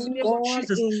mighty name of God,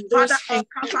 Jesus. in Father, this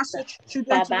encounter house. such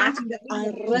children tonight Baba, in the name of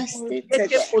Jesus. arrested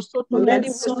today. Let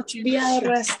such be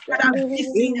arrested. Father,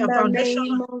 visit In their the foundation,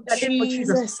 name Lord, of in the name of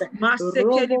Jesus. Jesus.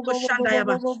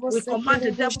 We command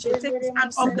the devil to take his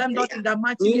hand off them, Lord, in the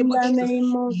mighty In name of the Jesus.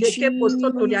 name of Yeke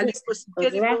posoto liali Jesus.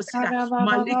 posikeli posida.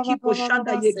 Maliki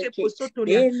poshanda yeke posoto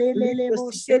lia.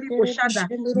 Liposikeli poshanda.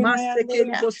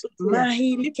 Masekeli posoto lia.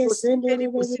 Liposikeli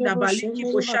posida. Baliki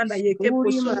poshanda yeke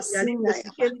posoto liali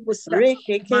posikeli posida.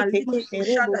 Maliki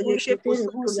poshanda yeke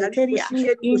posoto liali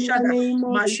posikeli In the poshanda. name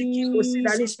of Maliki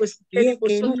posida Jesus. liposikeli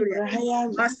posoto lia.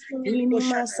 Masekeli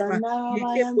poshanda.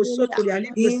 Yeke posoto liali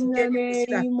In the posikeli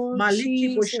posida. name of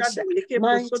Maliki Jesus. poshanda yeke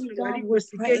Mighty posoto liali God, we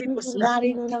pray posikeli posida. that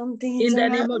it turn things In the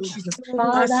name of around. Jesus.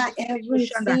 Father, Masikeli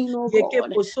poshanda. everything, oh Yeke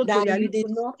God, posoto that you liali did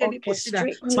not posikeli posida.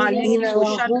 orchestrate in Maliki our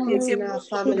poshanda. homes, Yeke in our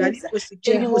posoto liali families,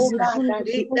 posikeli posida. Jehovah, that In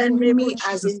the the name enemy of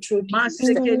has Jesus. introduced,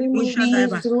 Masikeli it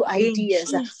poshanda. be through In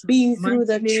ideas, Jesus' be through mighty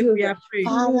the name we children. are praying.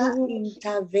 Father,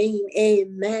 intervene.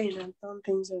 Amen. And turn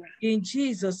things around. In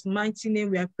Jesus' mighty name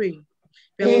we are praying.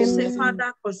 We are going to say,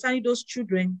 Father, concerning those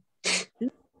children,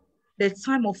 the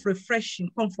time of refreshing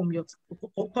come from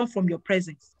your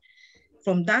presence.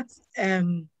 From that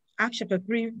Acts chapter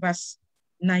 3, verse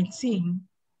 19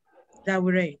 that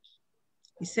we read,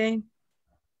 he's saying,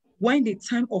 when the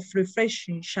time of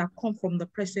refreshing shall come from the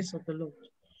presence of the Lord.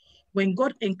 When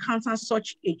God encounters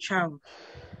such a child,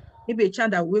 maybe a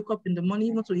child that wake up in the morning,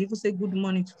 even to even say good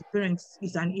morning to the parents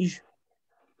is an issue.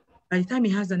 By the time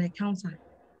he has an encounter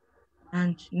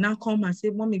and now come and say,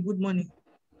 Mommy, good morning,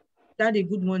 Daddy,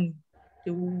 good morning,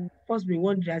 they will first be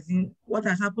wondering as in what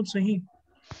has happened to him.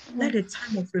 Let the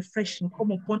time of refreshing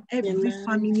come upon every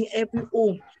family, every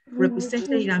home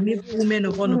represented in Amiable Women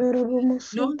of Honor.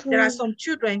 No, there are some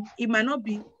children. It might not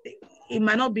be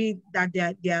that they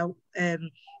are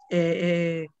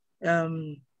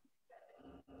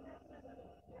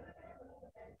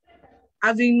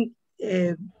having.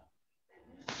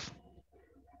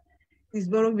 Please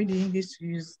borrow me the English to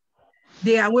use.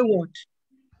 They are wayward.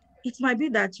 It might be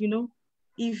that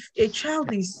if a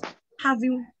child is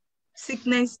having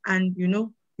sickness and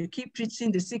you keep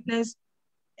treating the sickness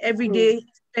every day,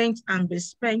 spent and be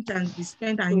spent and be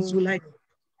spent, and it's like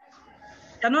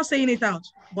you're not saying it out,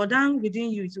 but down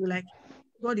within you, it's like,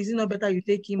 God, is it not better you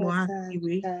take him or her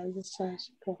away?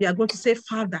 We are going to say,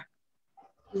 Father,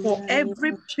 for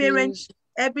every parent,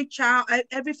 every child,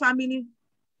 every family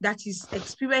that is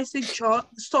experiencing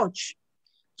such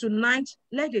tonight,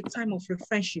 let the time of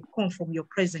refreshing come from your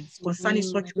presence concerning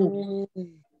such home.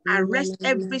 Arrest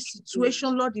every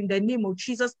situation, Lord, in the name of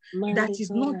Jesus, that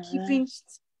is not giving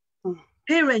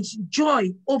parents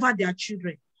joy over their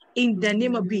children. In the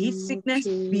name of, be it sickness,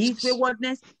 be it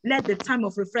waywardness, let the time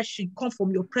of refreshing come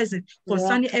from your presence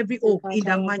concerning every hope in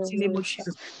the mighty name of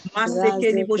Jesus. Father, we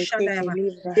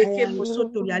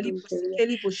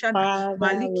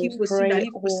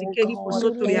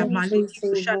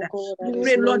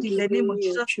pray, Lord, in the name of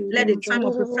Jesus, let the time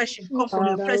of refreshing come from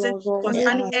your presence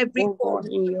concerning every hope,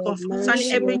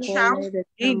 concerning every child,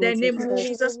 in the name of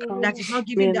Jesus, that is not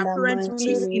giving their parents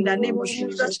peace, in the name of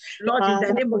Jesus. Lord, in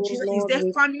the name of Jesus, is there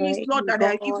families, Lord, that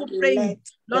are even praying,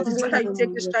 Lord, is better you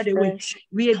take this child away.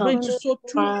 We are going to sow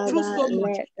through so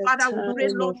much. Father, we pray,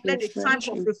 Lord, let the time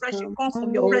of refreshing come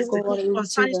from your presence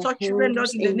concerning such children, Lord,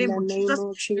 in the name of Jesus.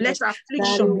 Let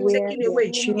affliction be taken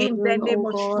away in the name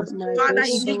of Jesus. Father,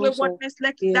 is it waywardness?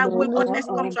 Let that waywardness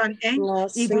come to an end.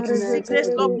 If it is sickness,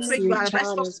 Lord, we pray you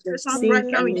arrest those situations right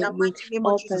now in the mighty name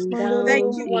of Jesus.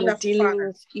 Thank you, wonderful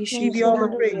Father. Give you all the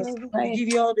praise. We give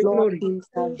you all the glory.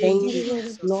 In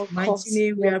Jesus' mighty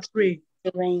name we are praying.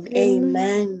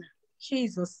 Amen.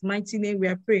 Jesus' mighty name we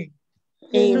are praying.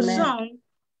 Amen. To some,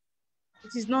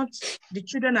 it is not the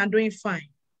children are doing fine.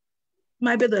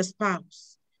 Might be the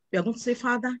spouse. We are going to say,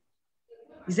 Father,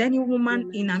 is any woman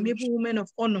in Amiable Women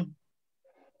of Honor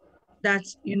that,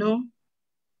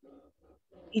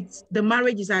 it's the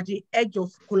marriage is at the edge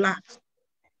of collapse?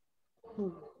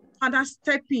 Father,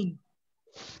 step in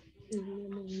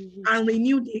and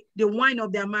renew the wine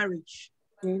of their marriage.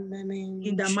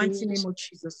 In the mighty name of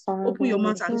Jesus. Father, open your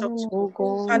mouth and talk to God.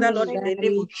 God, Father, Lord, in the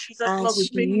name of Jesus, Lord, we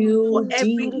pray for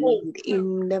every hope.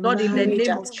 Lord, in the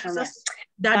name of Jesus,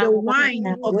 that the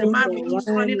wine of the marriage is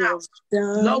running out.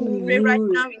 Lord, we pray right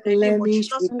now in the name of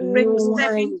Jesus. We pray you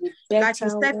step in, like you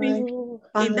step in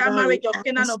in that Father, marriage we of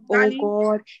Canaan ask, of oh Galilee.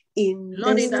 God, in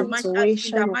Lord, this in the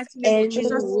situation of mighty name of any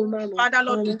Jesus. woman or Father,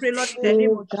 Lord, we Hannah, pray, Lord, in the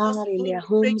name oh of Jesus. God, in Lord, their we pray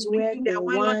homes you where refill the their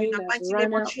wine, Lord, in wine the has mighty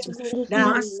name run of out, Jesus. Daddy, we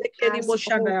ask,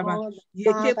 oh God, Father, you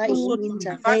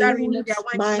Father, intervene, refill their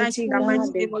wine tonight mighty in the mighty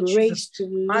God, the name of Jesus. grace to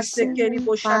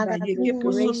listen, Father, the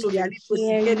grace to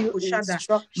hear you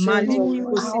instructions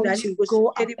of how to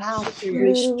go about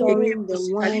restoring the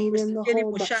wine in the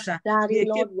home. Daddy,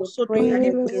 Lord, we pray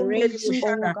the grace,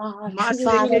 oh God,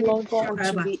 Father, Lord God,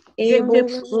 to be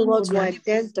able, Lord, to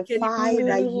identify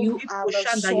that you are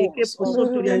the source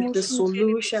of the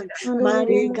solution.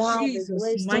 Mighty In God, the Jesus'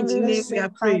 grace to mighty name we listen, are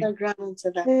praying. Father, grant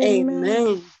unto that.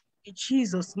 Amen. In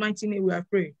Jesus' mighty name we are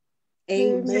praying.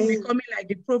 Amen. Becoming like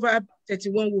the Proverb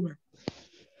 31 woman.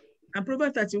 And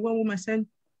Proverb 31 woman said,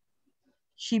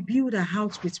 she built her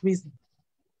house with wisdom.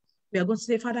 We are going to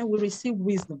say, Father, we receive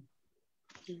wisdom.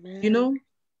 Amen. You know,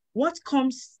 what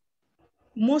comes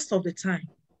most of the time,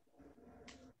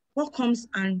 what comes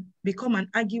and become an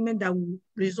argument that will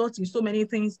result in so many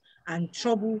things and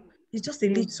trouble is just a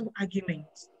little argument.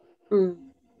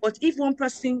 But if one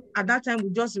person at that time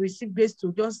would just receive grace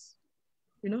to just,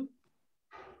 you know,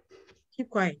 keep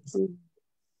quiet.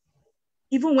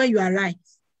 Even when you are right.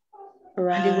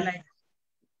 And they were like,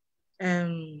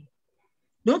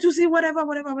 don't you see whatever.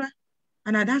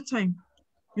 And at that time,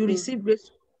 you receive grace,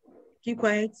 keep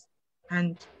quiet,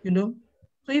 and, you know,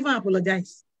 so even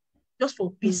apologize just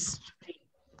for peace.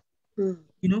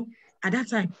 You know, at that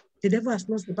time, the devil has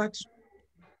lost the battle.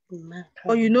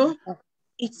 But, you know,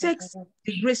 it takes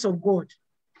the grace of God.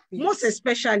 Yes. Most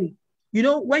especially, you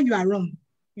know, when you are wrong,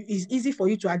 it's easy for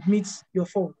you to admit your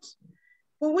fault.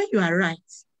 But when you are right,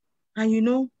 and, you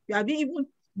know, you are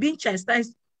being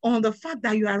chastised on the fact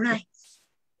that you are right,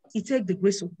 it takes the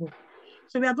grace of God.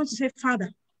 So we are going to say, Father,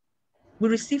 we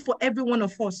receive for every one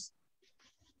of us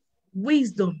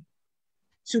wisdom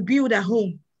to build a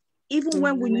home, even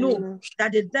when we know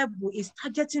that the devil is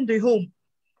targeting the home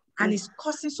and is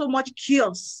causing so much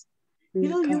chaos. You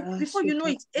know, before you know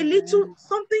it, a little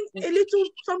something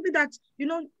that, you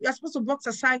know, you're supposed to box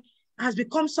aside has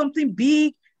become something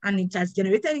big, and it has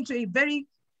generated into a very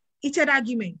heated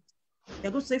argument.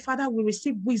 They're going to say, Father, we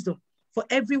receive wisdom for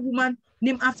every woman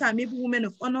named after a maybe woman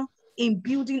of honor in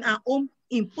building our home,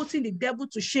 in putting the devil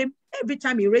to shame every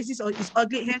time he raises his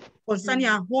ugly head concerning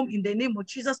our home in the name of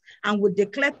Jesus, and we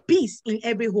declare peace in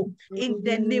every home in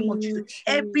the name of Jesus.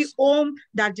 Every home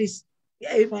that is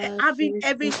having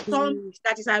every storm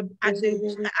that is at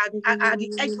the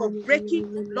edge of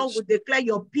breaking, Lord, we declare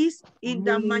your peace in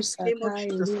the mighty name of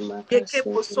Jesus. We receive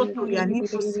wisdom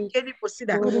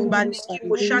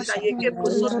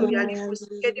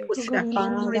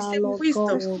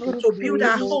to build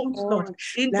our homes, Lord,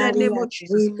 in the name of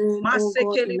Jesus.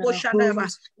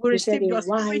 We receive your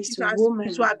spirit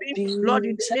into our being, Lord,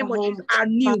 in the name of Jesus, are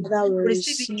new. We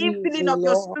receive the infilling of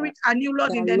your spirit anew,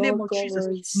 Lord, in the name of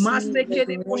Jesus.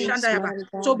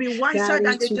 To be wiser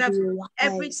than the devil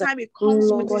every time it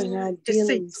comes with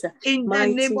deceit, in the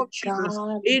name of Jesus,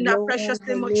 in the precious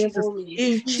name of Jesus,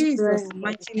 in Jesus'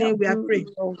 mighty name we are praying.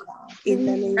 In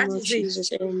the name of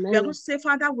Jesus, amen. We are going to say,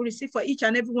 Father, we receive for each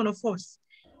and every one of us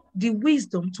the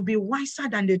wisdom to be wiser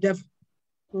than the devil.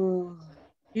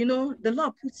 You know, the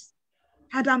Lord puts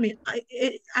Adam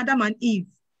and Eve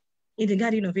in the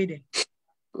Garden of Eden.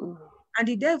 And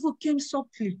the devil came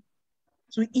softly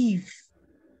to Eve.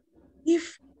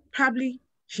 If probably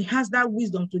she has that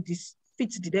wisdom to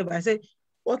defeat the devil, I said,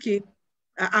 okay,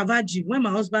 I've had you. When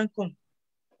my husband comes,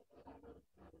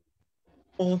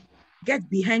 or get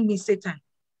behind me, Satan.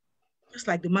 Just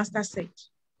like the master said.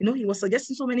 You know, he was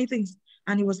suggesting so many things.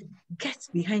 And he was, get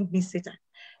behind me, Satan.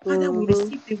 Father, we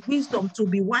receive the wisdom to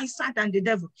be wiser than the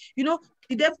devil. You know,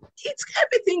 the devil, it's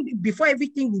everything, before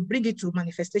everything we bring it to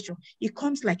manifestation, it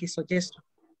comes like a suggestion.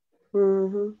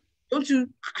 Don't you,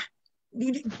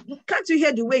 can't you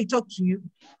hear the way he talked to you?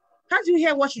 Can't you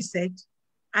hear what she said?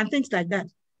 And things like that.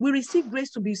 We receive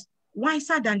grace to be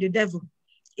wiser than the devil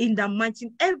in the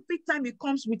mighty, every time it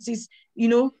comes with his, you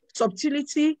know,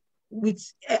 subtlety, with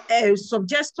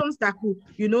suggestions that could,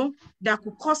 you know, that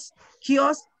could cause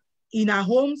chaos in our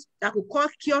homes, that could cause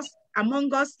chaos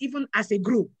among us, even as a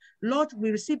group. Lord, we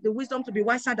receive the wisdom to be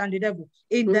wiser than the devil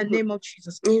in the name of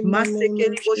Jesus. Father,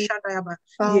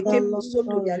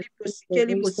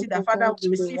 we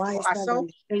receive for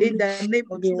ourselves in the name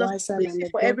of Jesus. We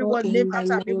receive for everyone named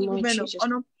after maybe women of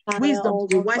honor wisdom to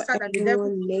be God, for wiser than the devil.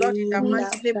 everyone Lord, in the named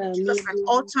mighty name of after Jesus, me, at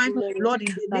all times, women, Lord,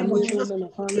 in the name of Jesus, women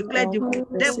of we honor, declare the or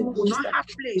devil receive will not wisdom. have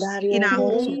place Daddy, in oh our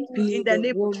God, home. to be In the the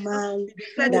name of Jesus, woman we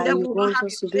declare the that devil you will not want have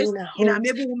us a to be place in our in our homes,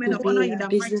 able women to of be honor in in our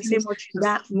the mighty name businesses. of Jesus.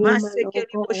 That woman, oh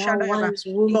God, that wise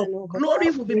Your woman, oh God, glory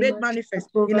that will be made woman, the manifest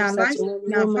in our Proverbs lives,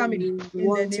 in our woman family, you in the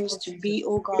want name us of to Jesus. be,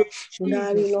 oh God, In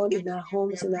Daddy, Jesus' Lord, in mighty our name we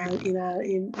homes, are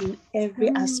praying. in every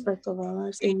aspect of our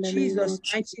lives, In in the name Jesus' of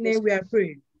mighty Jesus. name we are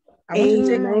praying. I want to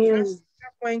take the Amen. last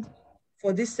point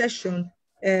for this session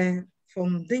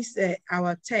from this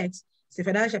our text,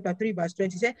 Zephaniah chapter 3, verse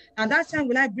 20. Say, and that time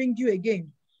will I bring you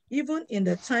again, even in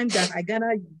the time that I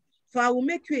gather you. For I will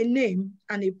make you a name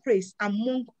and a praise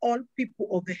among all people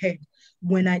of the earth,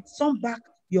 when I turn back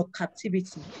your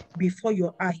captivity before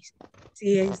your eyes,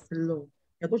 says the Lord.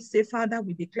 You're going to say, Father,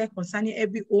 we declare concerning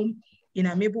every home in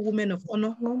Amiable Women of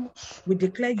Honor, we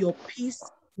declare your peace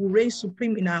will reign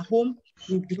supreme in our home.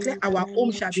 We declare our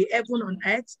home shall be heaven on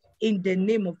earth in the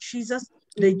name of Jesus.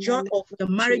 The joy of the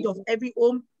marriage of every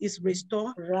home is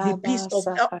restored. The peace of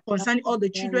concerning all the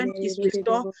children is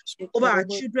restored. Over our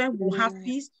children, we'll have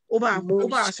peace. Over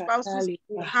our spouses,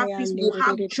 we'll have peace. We'll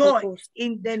have joy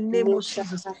in the name of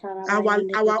Jesus. Our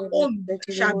home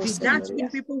shall be that who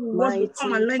people will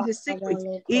come and learn the secret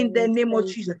in the name of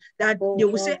Jesus. That they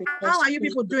will say, how are you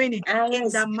people doing it? In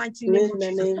the mighty name of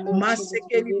Jesus.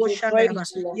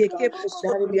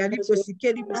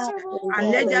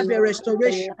 And let there be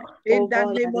restoration in the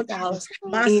name of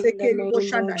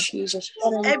Jesus.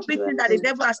 Of everything that the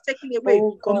devil has taken away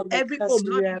from every home,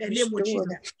 Lord, in the name of Jesus.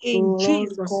 In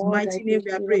Jesus' mighty name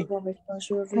we are praying.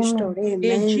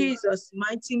 In Jesus'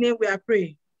 mighty name we are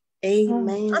praying.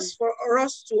 Amen. Just for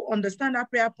us to understand our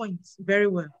prayer points very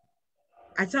well.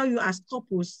 I tell you, as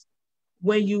couples,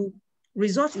 when you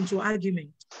resort into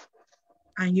argument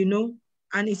and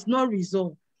and it's not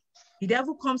resolved, the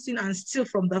devil comes in and steals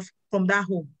from that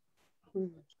home.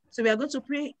 So we are going to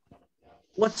pray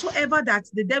whatsoever that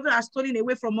the devil has stolen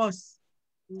away from us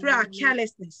through our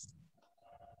carelessness.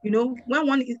 When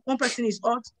one person is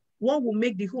hot, what will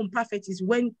make the home perfect is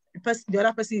when the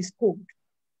other person is cold.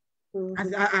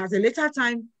 At a later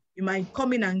time, you might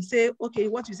come in and say, okay,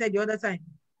 what you said the other time,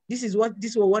 this is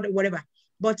whatever.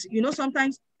 But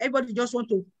sometimes everybody just want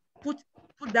to put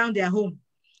down their home.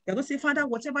 They're going to say, Father,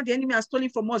 whatever the enemy has stolen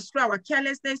from us through our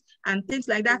carelessness and things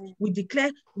like that, we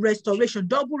declare restoration,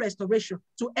 double restoration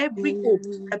to every hope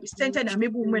represented and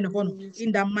able women of honor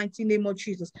in the mighty name of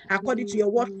Jesus. According to your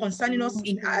word concerning us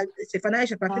in Zephaniah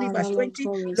chapter 3, verse 20,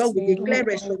 Lord, we declare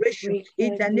restoration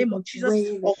in the name of Jesus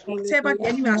of whatever the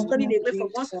enemy has stolen away from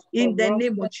us in the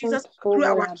name of Jesus, through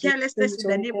our carelessness in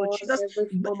the name of Jesus,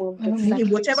 in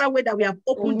whatever way that we have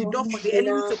opened the door for the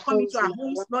enemy to come into our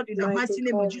homes, Lord, in the mighty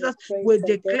name of Jesus, we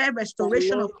declare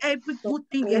restoration of every good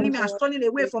thing the enemy has stolen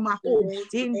away from our home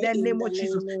in the name of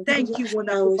Jesus. Thank you,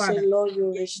 wonderful Father. Lord, you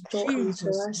In restore Jesus'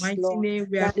 unto us, mighty Lord, name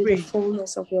we are that is the praying.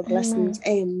 fullness of your blessings.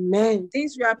 Amen.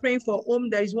 Since we are praying for home,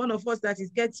 there is one of us that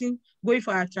is going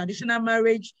for our traditional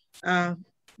marriage by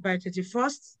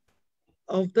 31st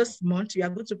of this month. We are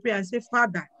going to pray and say,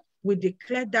 Father, we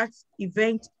declare that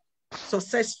event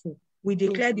successful. We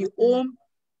declare the home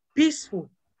peaceful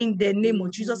in the name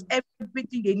of Jesus.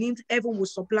 Everything they need, heaven will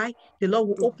supply. The Lord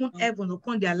will open heaven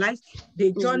upon their lives.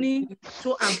 The journey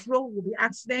to and fro will be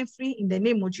accident-free in the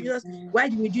name of Jesus. Why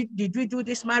did we do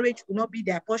this marriage? Will not be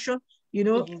their portion.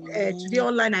 Today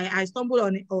online, I stumbled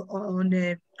on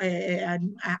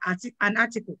an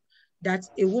article that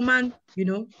a woman,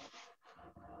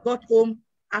 got home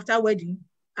after wedding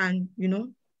and,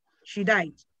 she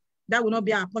died. That will not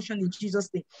be our portion in Jesus'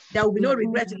 name. There will be no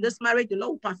regret in this marriage. The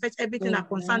Lord will perfect everything that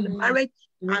concerns the marriage,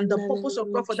 and the purpose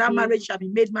of God for that marriage shall be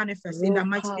made manifest in the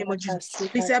mighty name of Jesus.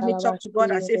 Please help me talk to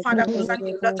God and say, Father, concerning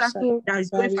your daughter that is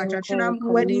going for a traditional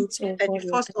wedding,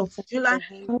 31st of July,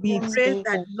 we pray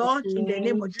that, Lord, in the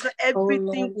name of Jesus,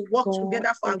 everything will work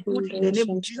together for our good in the name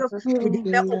of Jesus. We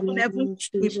declare open heaven.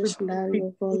 We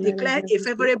declare a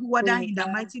favorable weather in the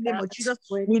mighty name of Jesus.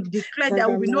 We declare there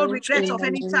will be no regrets of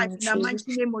any type in the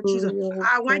mighty name of Jesus.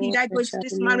 Why did I go into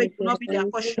this marriage? Will not be their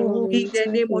portion in the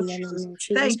name of Jesus.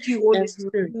 Thank you, Holy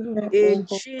Spirit. In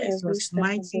Jesus'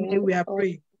 mighty name we are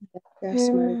praying.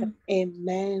 Amen.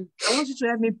 I want you to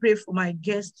help me pray for my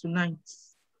guest tonight.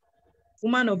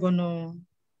 Woman of honor,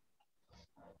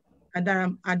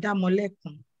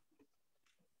 Adamolekun.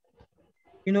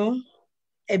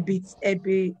 A bit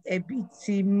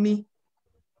me.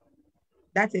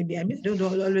 That Ebi, I don't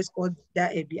always call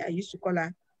that Ebi. I used to call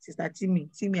her Sister Timmy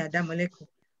Adamolekun. So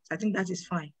I think that is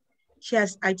fine.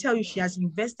 I tell you, she has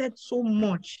invested so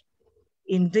much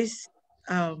in this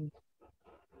for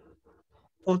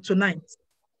tonight.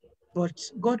 But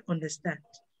God understands.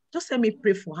 Just let me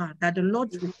pray for her that the Lord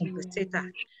will compensate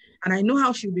her. And I know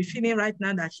how she'll be feeling right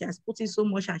now, that she has put in so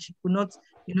much and she could not,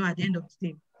 at the end of the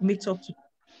day, meet up to.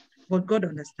 But God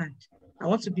understands. I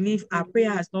want to believe our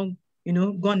prayer has not,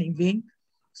 gone in vain.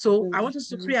 So I want us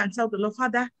to pray and tell the Lord,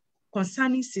 Father,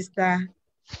 concerning Sister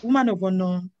Woman of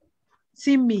Honor,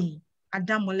 Timmy,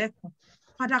 Adamoleko,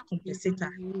 Father, compensate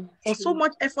her for so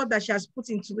much effort that she has put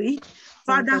into it.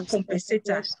 Father, compensate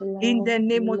her in the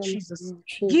name of Jesus.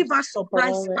 Give her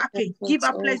surprise package. Give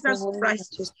her pleasant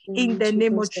surprises in the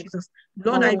name of Jesus.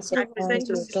 Lord, I present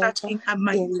your sister in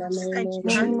my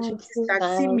sister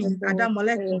Timmy,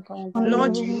 Adamoleko.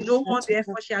 Lord, you know all the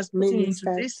effort she has put into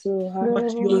this,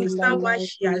 but you understand why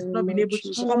she has not been able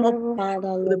to come up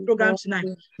to the program tonight.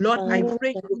 Lord, I pray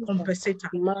you will compensate her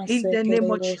in the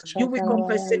name of Jesus. You will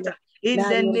compensate her in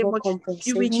the name of Jesus.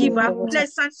 You will give her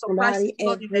pleasant surprises,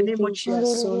 Lord, in the name of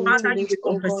Jesus. Father, you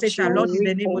will compensate her, Lord, in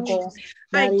the name of Jesus.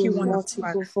 Thank you, wonderful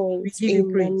Father. We give you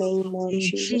praise. In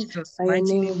Jesus'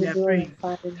 mighty name we are praying.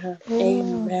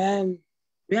 Amen.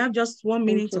 We have just 1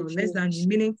 minute or less than a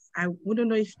minute. I wouldn't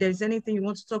know if there's anything you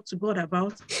want to talk to God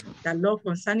about, that Lord,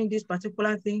 concerning this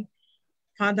particular thing.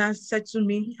 Father, settle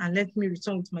me and let me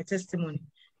return with my testimony.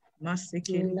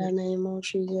 In the name of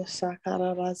Jesus, that you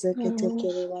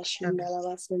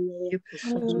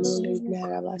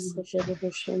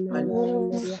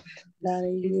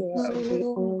are the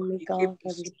only God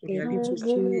that is able to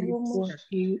do what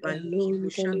you alone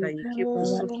can do.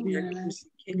 In the mighty name of Jesus,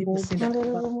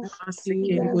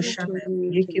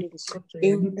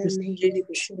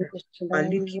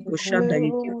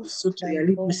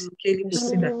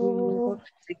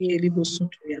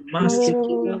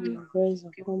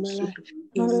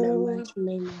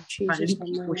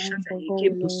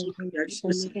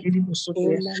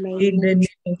 in the name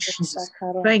of Jesus.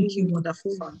 Thank you,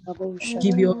 wonderful Father.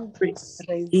 Give you all praise.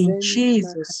 In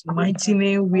Jesus' mighty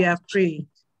name we are praying.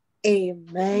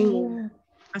 Amen.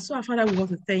 And so, our Father, we want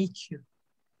to thank you.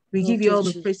 We give you all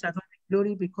the praise and all the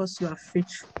glory because you are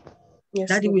faithful. Yes,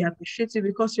 Daddy, Lord. we appreciate you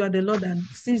because you are the Lord that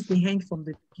sees the end from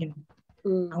the beginning.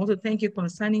 I want to thank you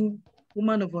concerning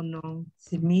Woman of Honor,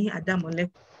 Simi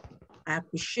Adamolek. I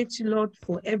appreciate you, Lord,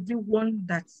 for everyone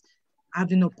that's have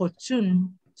been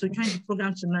opportune to join the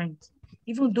program tonight.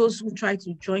 Even those who try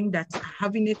to join that are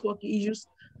having network issues,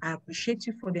 I appreciate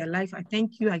you for their life. I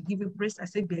thank you. I give you praise. I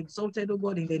say, be exalted, oh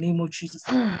God, in the name of Jesus.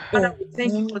 Father, we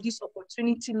thank you for this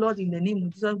opportunity, Lord, in the name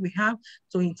of Jesus. We have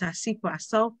to intercede for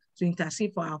ourselves, to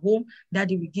intercede for our home.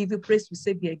 Daddy, we give you praise. We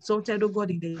say, be exalted, oh God,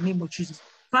 in the name of Jesus.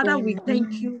 Father, we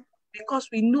thank you because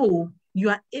we know you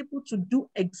are able to do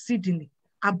exceedingly,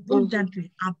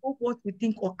 abundantly, above what we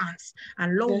think or ask.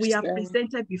 And Lord, we are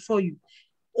presented before you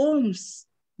homes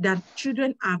that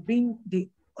children are being the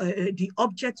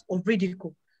object of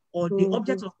ridicule, or the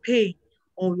object of pain,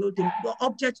 or the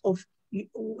object of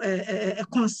a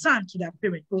concern to their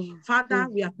parents. Father,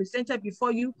 we are presented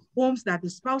before you homes that the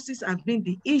spouses have been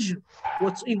the issue,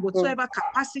 in whatsoever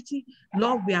capacity.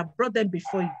 Lord, we have brought them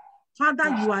before you. Father,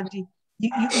 you are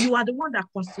the one that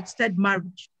constituted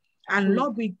marriage. And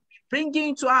Lord, we bring you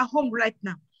into our home right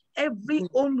now. Every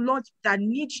home, Lord, that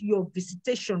needs your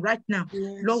visitation right now.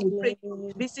 Lord, we pray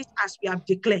you visit as we have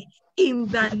declared in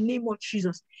the name of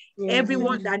Jesus.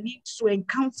 Everyone that needs to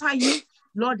encounter you,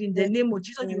 Lord, in the name of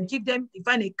Jesus, you give them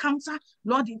divine encounter,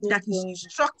 Lord, that is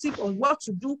instructive on what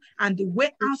to do and the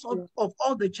way out of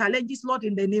all the challenges, Lord,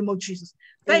 in the name of Jesus.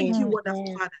 Thank you,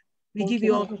 wonderful Father. We give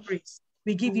you all the praise.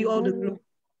 We give you all the glory.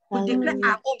 We declare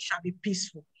our home shall be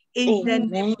peaceful in the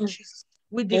name of Jesus.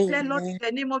 We declare, Lord, in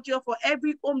the name of Jesus, for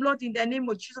every home, Lord, in the name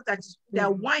of Jesus, that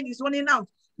their wine is running out.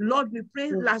 Lord, we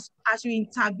pray as you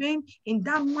intervene in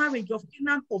that marriage of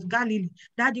Canaan of Galilee,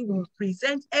 that you will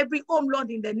present every home,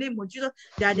 Lord, in the name of Jesus,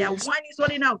 that their wine is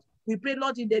running out. We pray,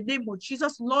 Lord, in the name of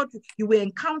Jesus, Lord, you will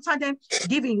encounter them,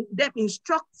 giving them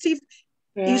instructions,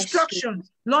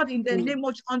 Lord, in the name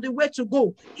of on the way to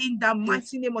go, in the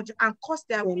mighty name of Jesus, and cause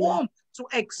their home to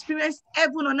experience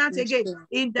heaven on earth again,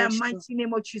 in the mighty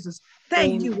name of Jesus.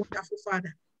 Thank you, wonderful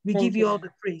Father. We give you all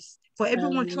the praise. For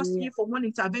everyone trusting you for one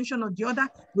intervention or the other,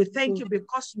 we thank you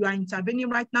because you are intervening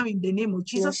right now in the name of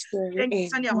Jesus. Thank you,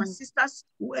 Sunny, our sister's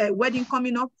wedding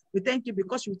coming up. We thank you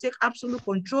because you take absolute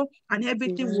control and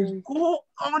everything will go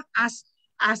on as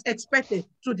expected,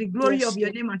 to the glory of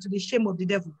your name and to the shame of the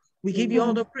devil. We give you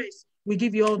all the praise. We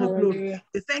give you all the glory.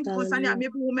 We thank you concerning our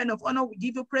maybe women of honor. We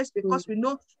give you praise because we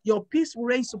know your peace will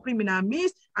reign supreme in our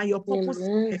midst and your purpose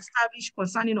will be established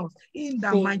concerning us in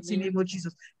the mighty name of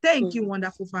Jesus. Thank you,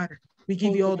 wonderful Father. We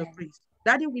give you all the praise.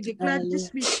 Daddy, we declare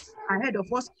this week ahead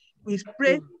of us. We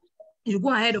pray You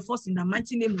go ahead of us in the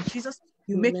mighty name of Jesus.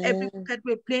 You make every Amen. crooked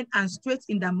way plain and straight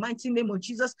in the mighty name of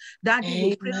Jesus. Daddy,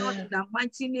 we pray, Lord, Amen. in the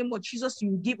mighty name of Jesus,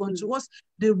 you give unto us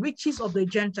the riches of the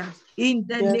Gentiles in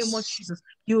the name of Yes. Jesus.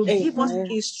 You give us Amen.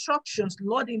 instructions,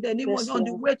 Lord, in the name of Yes, on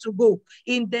the Lord. way to go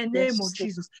in the name of Yes.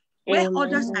 Jesus. Where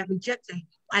others Amen. are rejected,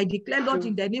 I declare, Lord,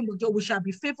 in the name of God, we shall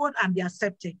be favored and be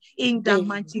accepted in the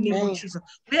mighty name of Amen. Jesus.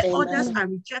 Where others Amen. are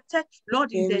rejected,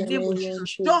 Lord, in In the the name of name of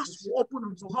Jesus, doors Jesus. will open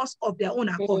unto us of their own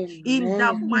accord in the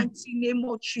Amen. mighty name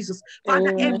of Jesus.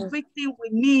 Father, Amen. everything we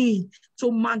need to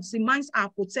maximize our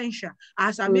potential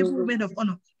as a able women of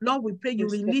honor, Lord, we pray you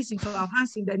Yes, Lord. release into our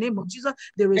hands in the name of Jesus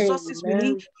the resources we need,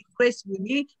 Amen. the grace we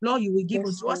need. Lord, you will give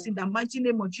Yes, unto us Lord. in the mighty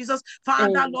name of Jesus.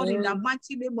 Father, Lord, in the Amen.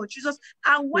 mighty name of Jesus.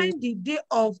 And when the day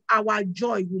of our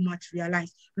joy will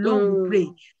materialize, Lord, we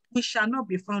pray we shall not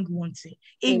be found wanting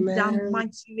in the Amen.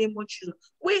 mighty name of Jesus.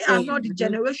 We are not the Amen.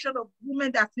 generation of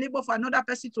women that labor for another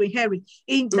person to inherit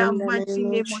in the In the mighty name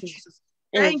of name of Jesus. Jesus.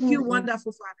 Thank you, Amen.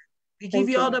 wonderful Father. We give Thank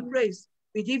you you, all the Lord. praise.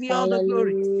 We give you all the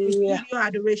glory. We give Hallelujah. you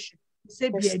adoration. We say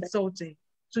be Yes, Lord. exalted.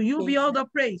 To you be Amen. all the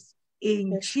praise.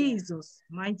 In Yes, Lord. Jesus'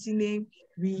 mighty name,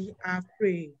 we are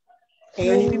praying. And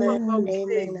the people of God Amen. will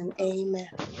say, Amen and amen.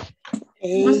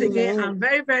 once again, Amen. I'm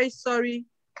very, very sorry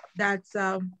that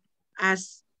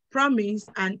as promise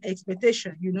and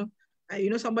expectation,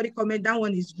 somebody comment that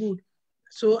one is good.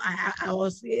 So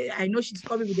I know she's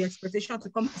coming with the expectation to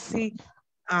come and see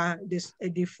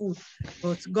the food,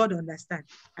 but God understand.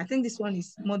 I think this one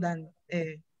is more than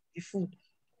the food.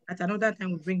 At another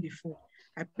time, we'll bring the food.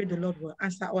 I pray the Lord will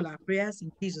answer all our prayers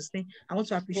in Jesus' name. I want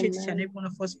to appreciate each and every one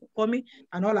of us for coming,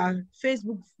 and all our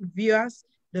Facebook viewers.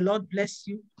 The Lord bless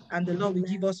you, and the Lord will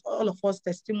give us, all of us,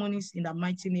 testimonies in the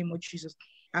mighty name of Jesus.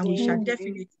 And we shall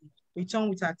definitely return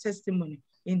with our testimony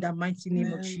in the mighty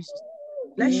name of Jesus.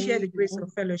 Let's share the grace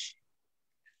of fellowship.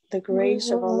 The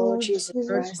grace of our Lord Jesus Lord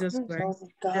Christ, Jesus the love Christ, of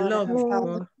the God and love our of Father,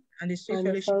 God, and the sweet and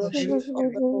the fellowship of the fellowship Holy of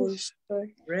Spirit the Holy Spirit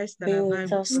rest and be abide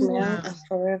with with us us now now and and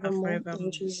forevermore. In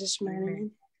forevermore. Jesus' mighty Amen.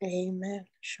 name. Amen.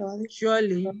 Surely,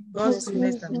 Surely God's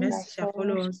goodness and goodness and mercy mercy shall shall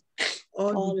follow follow us us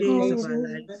all the all the days of days of our our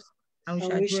life, lives, and we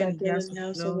and shall we dwell shall in the dwell house in of the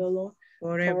house the of the Lord Lord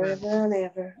forever. forever and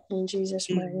ever. In Jesus'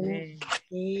 mighty name. Amen.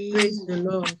 Praise the Amen.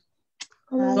 Lord.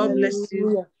 God bless you.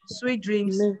 Hallelujah. Sweet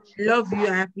dreams. Amen. Love you.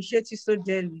 I appreciate you so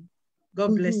dearly.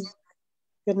 God bless you.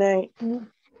 Good night.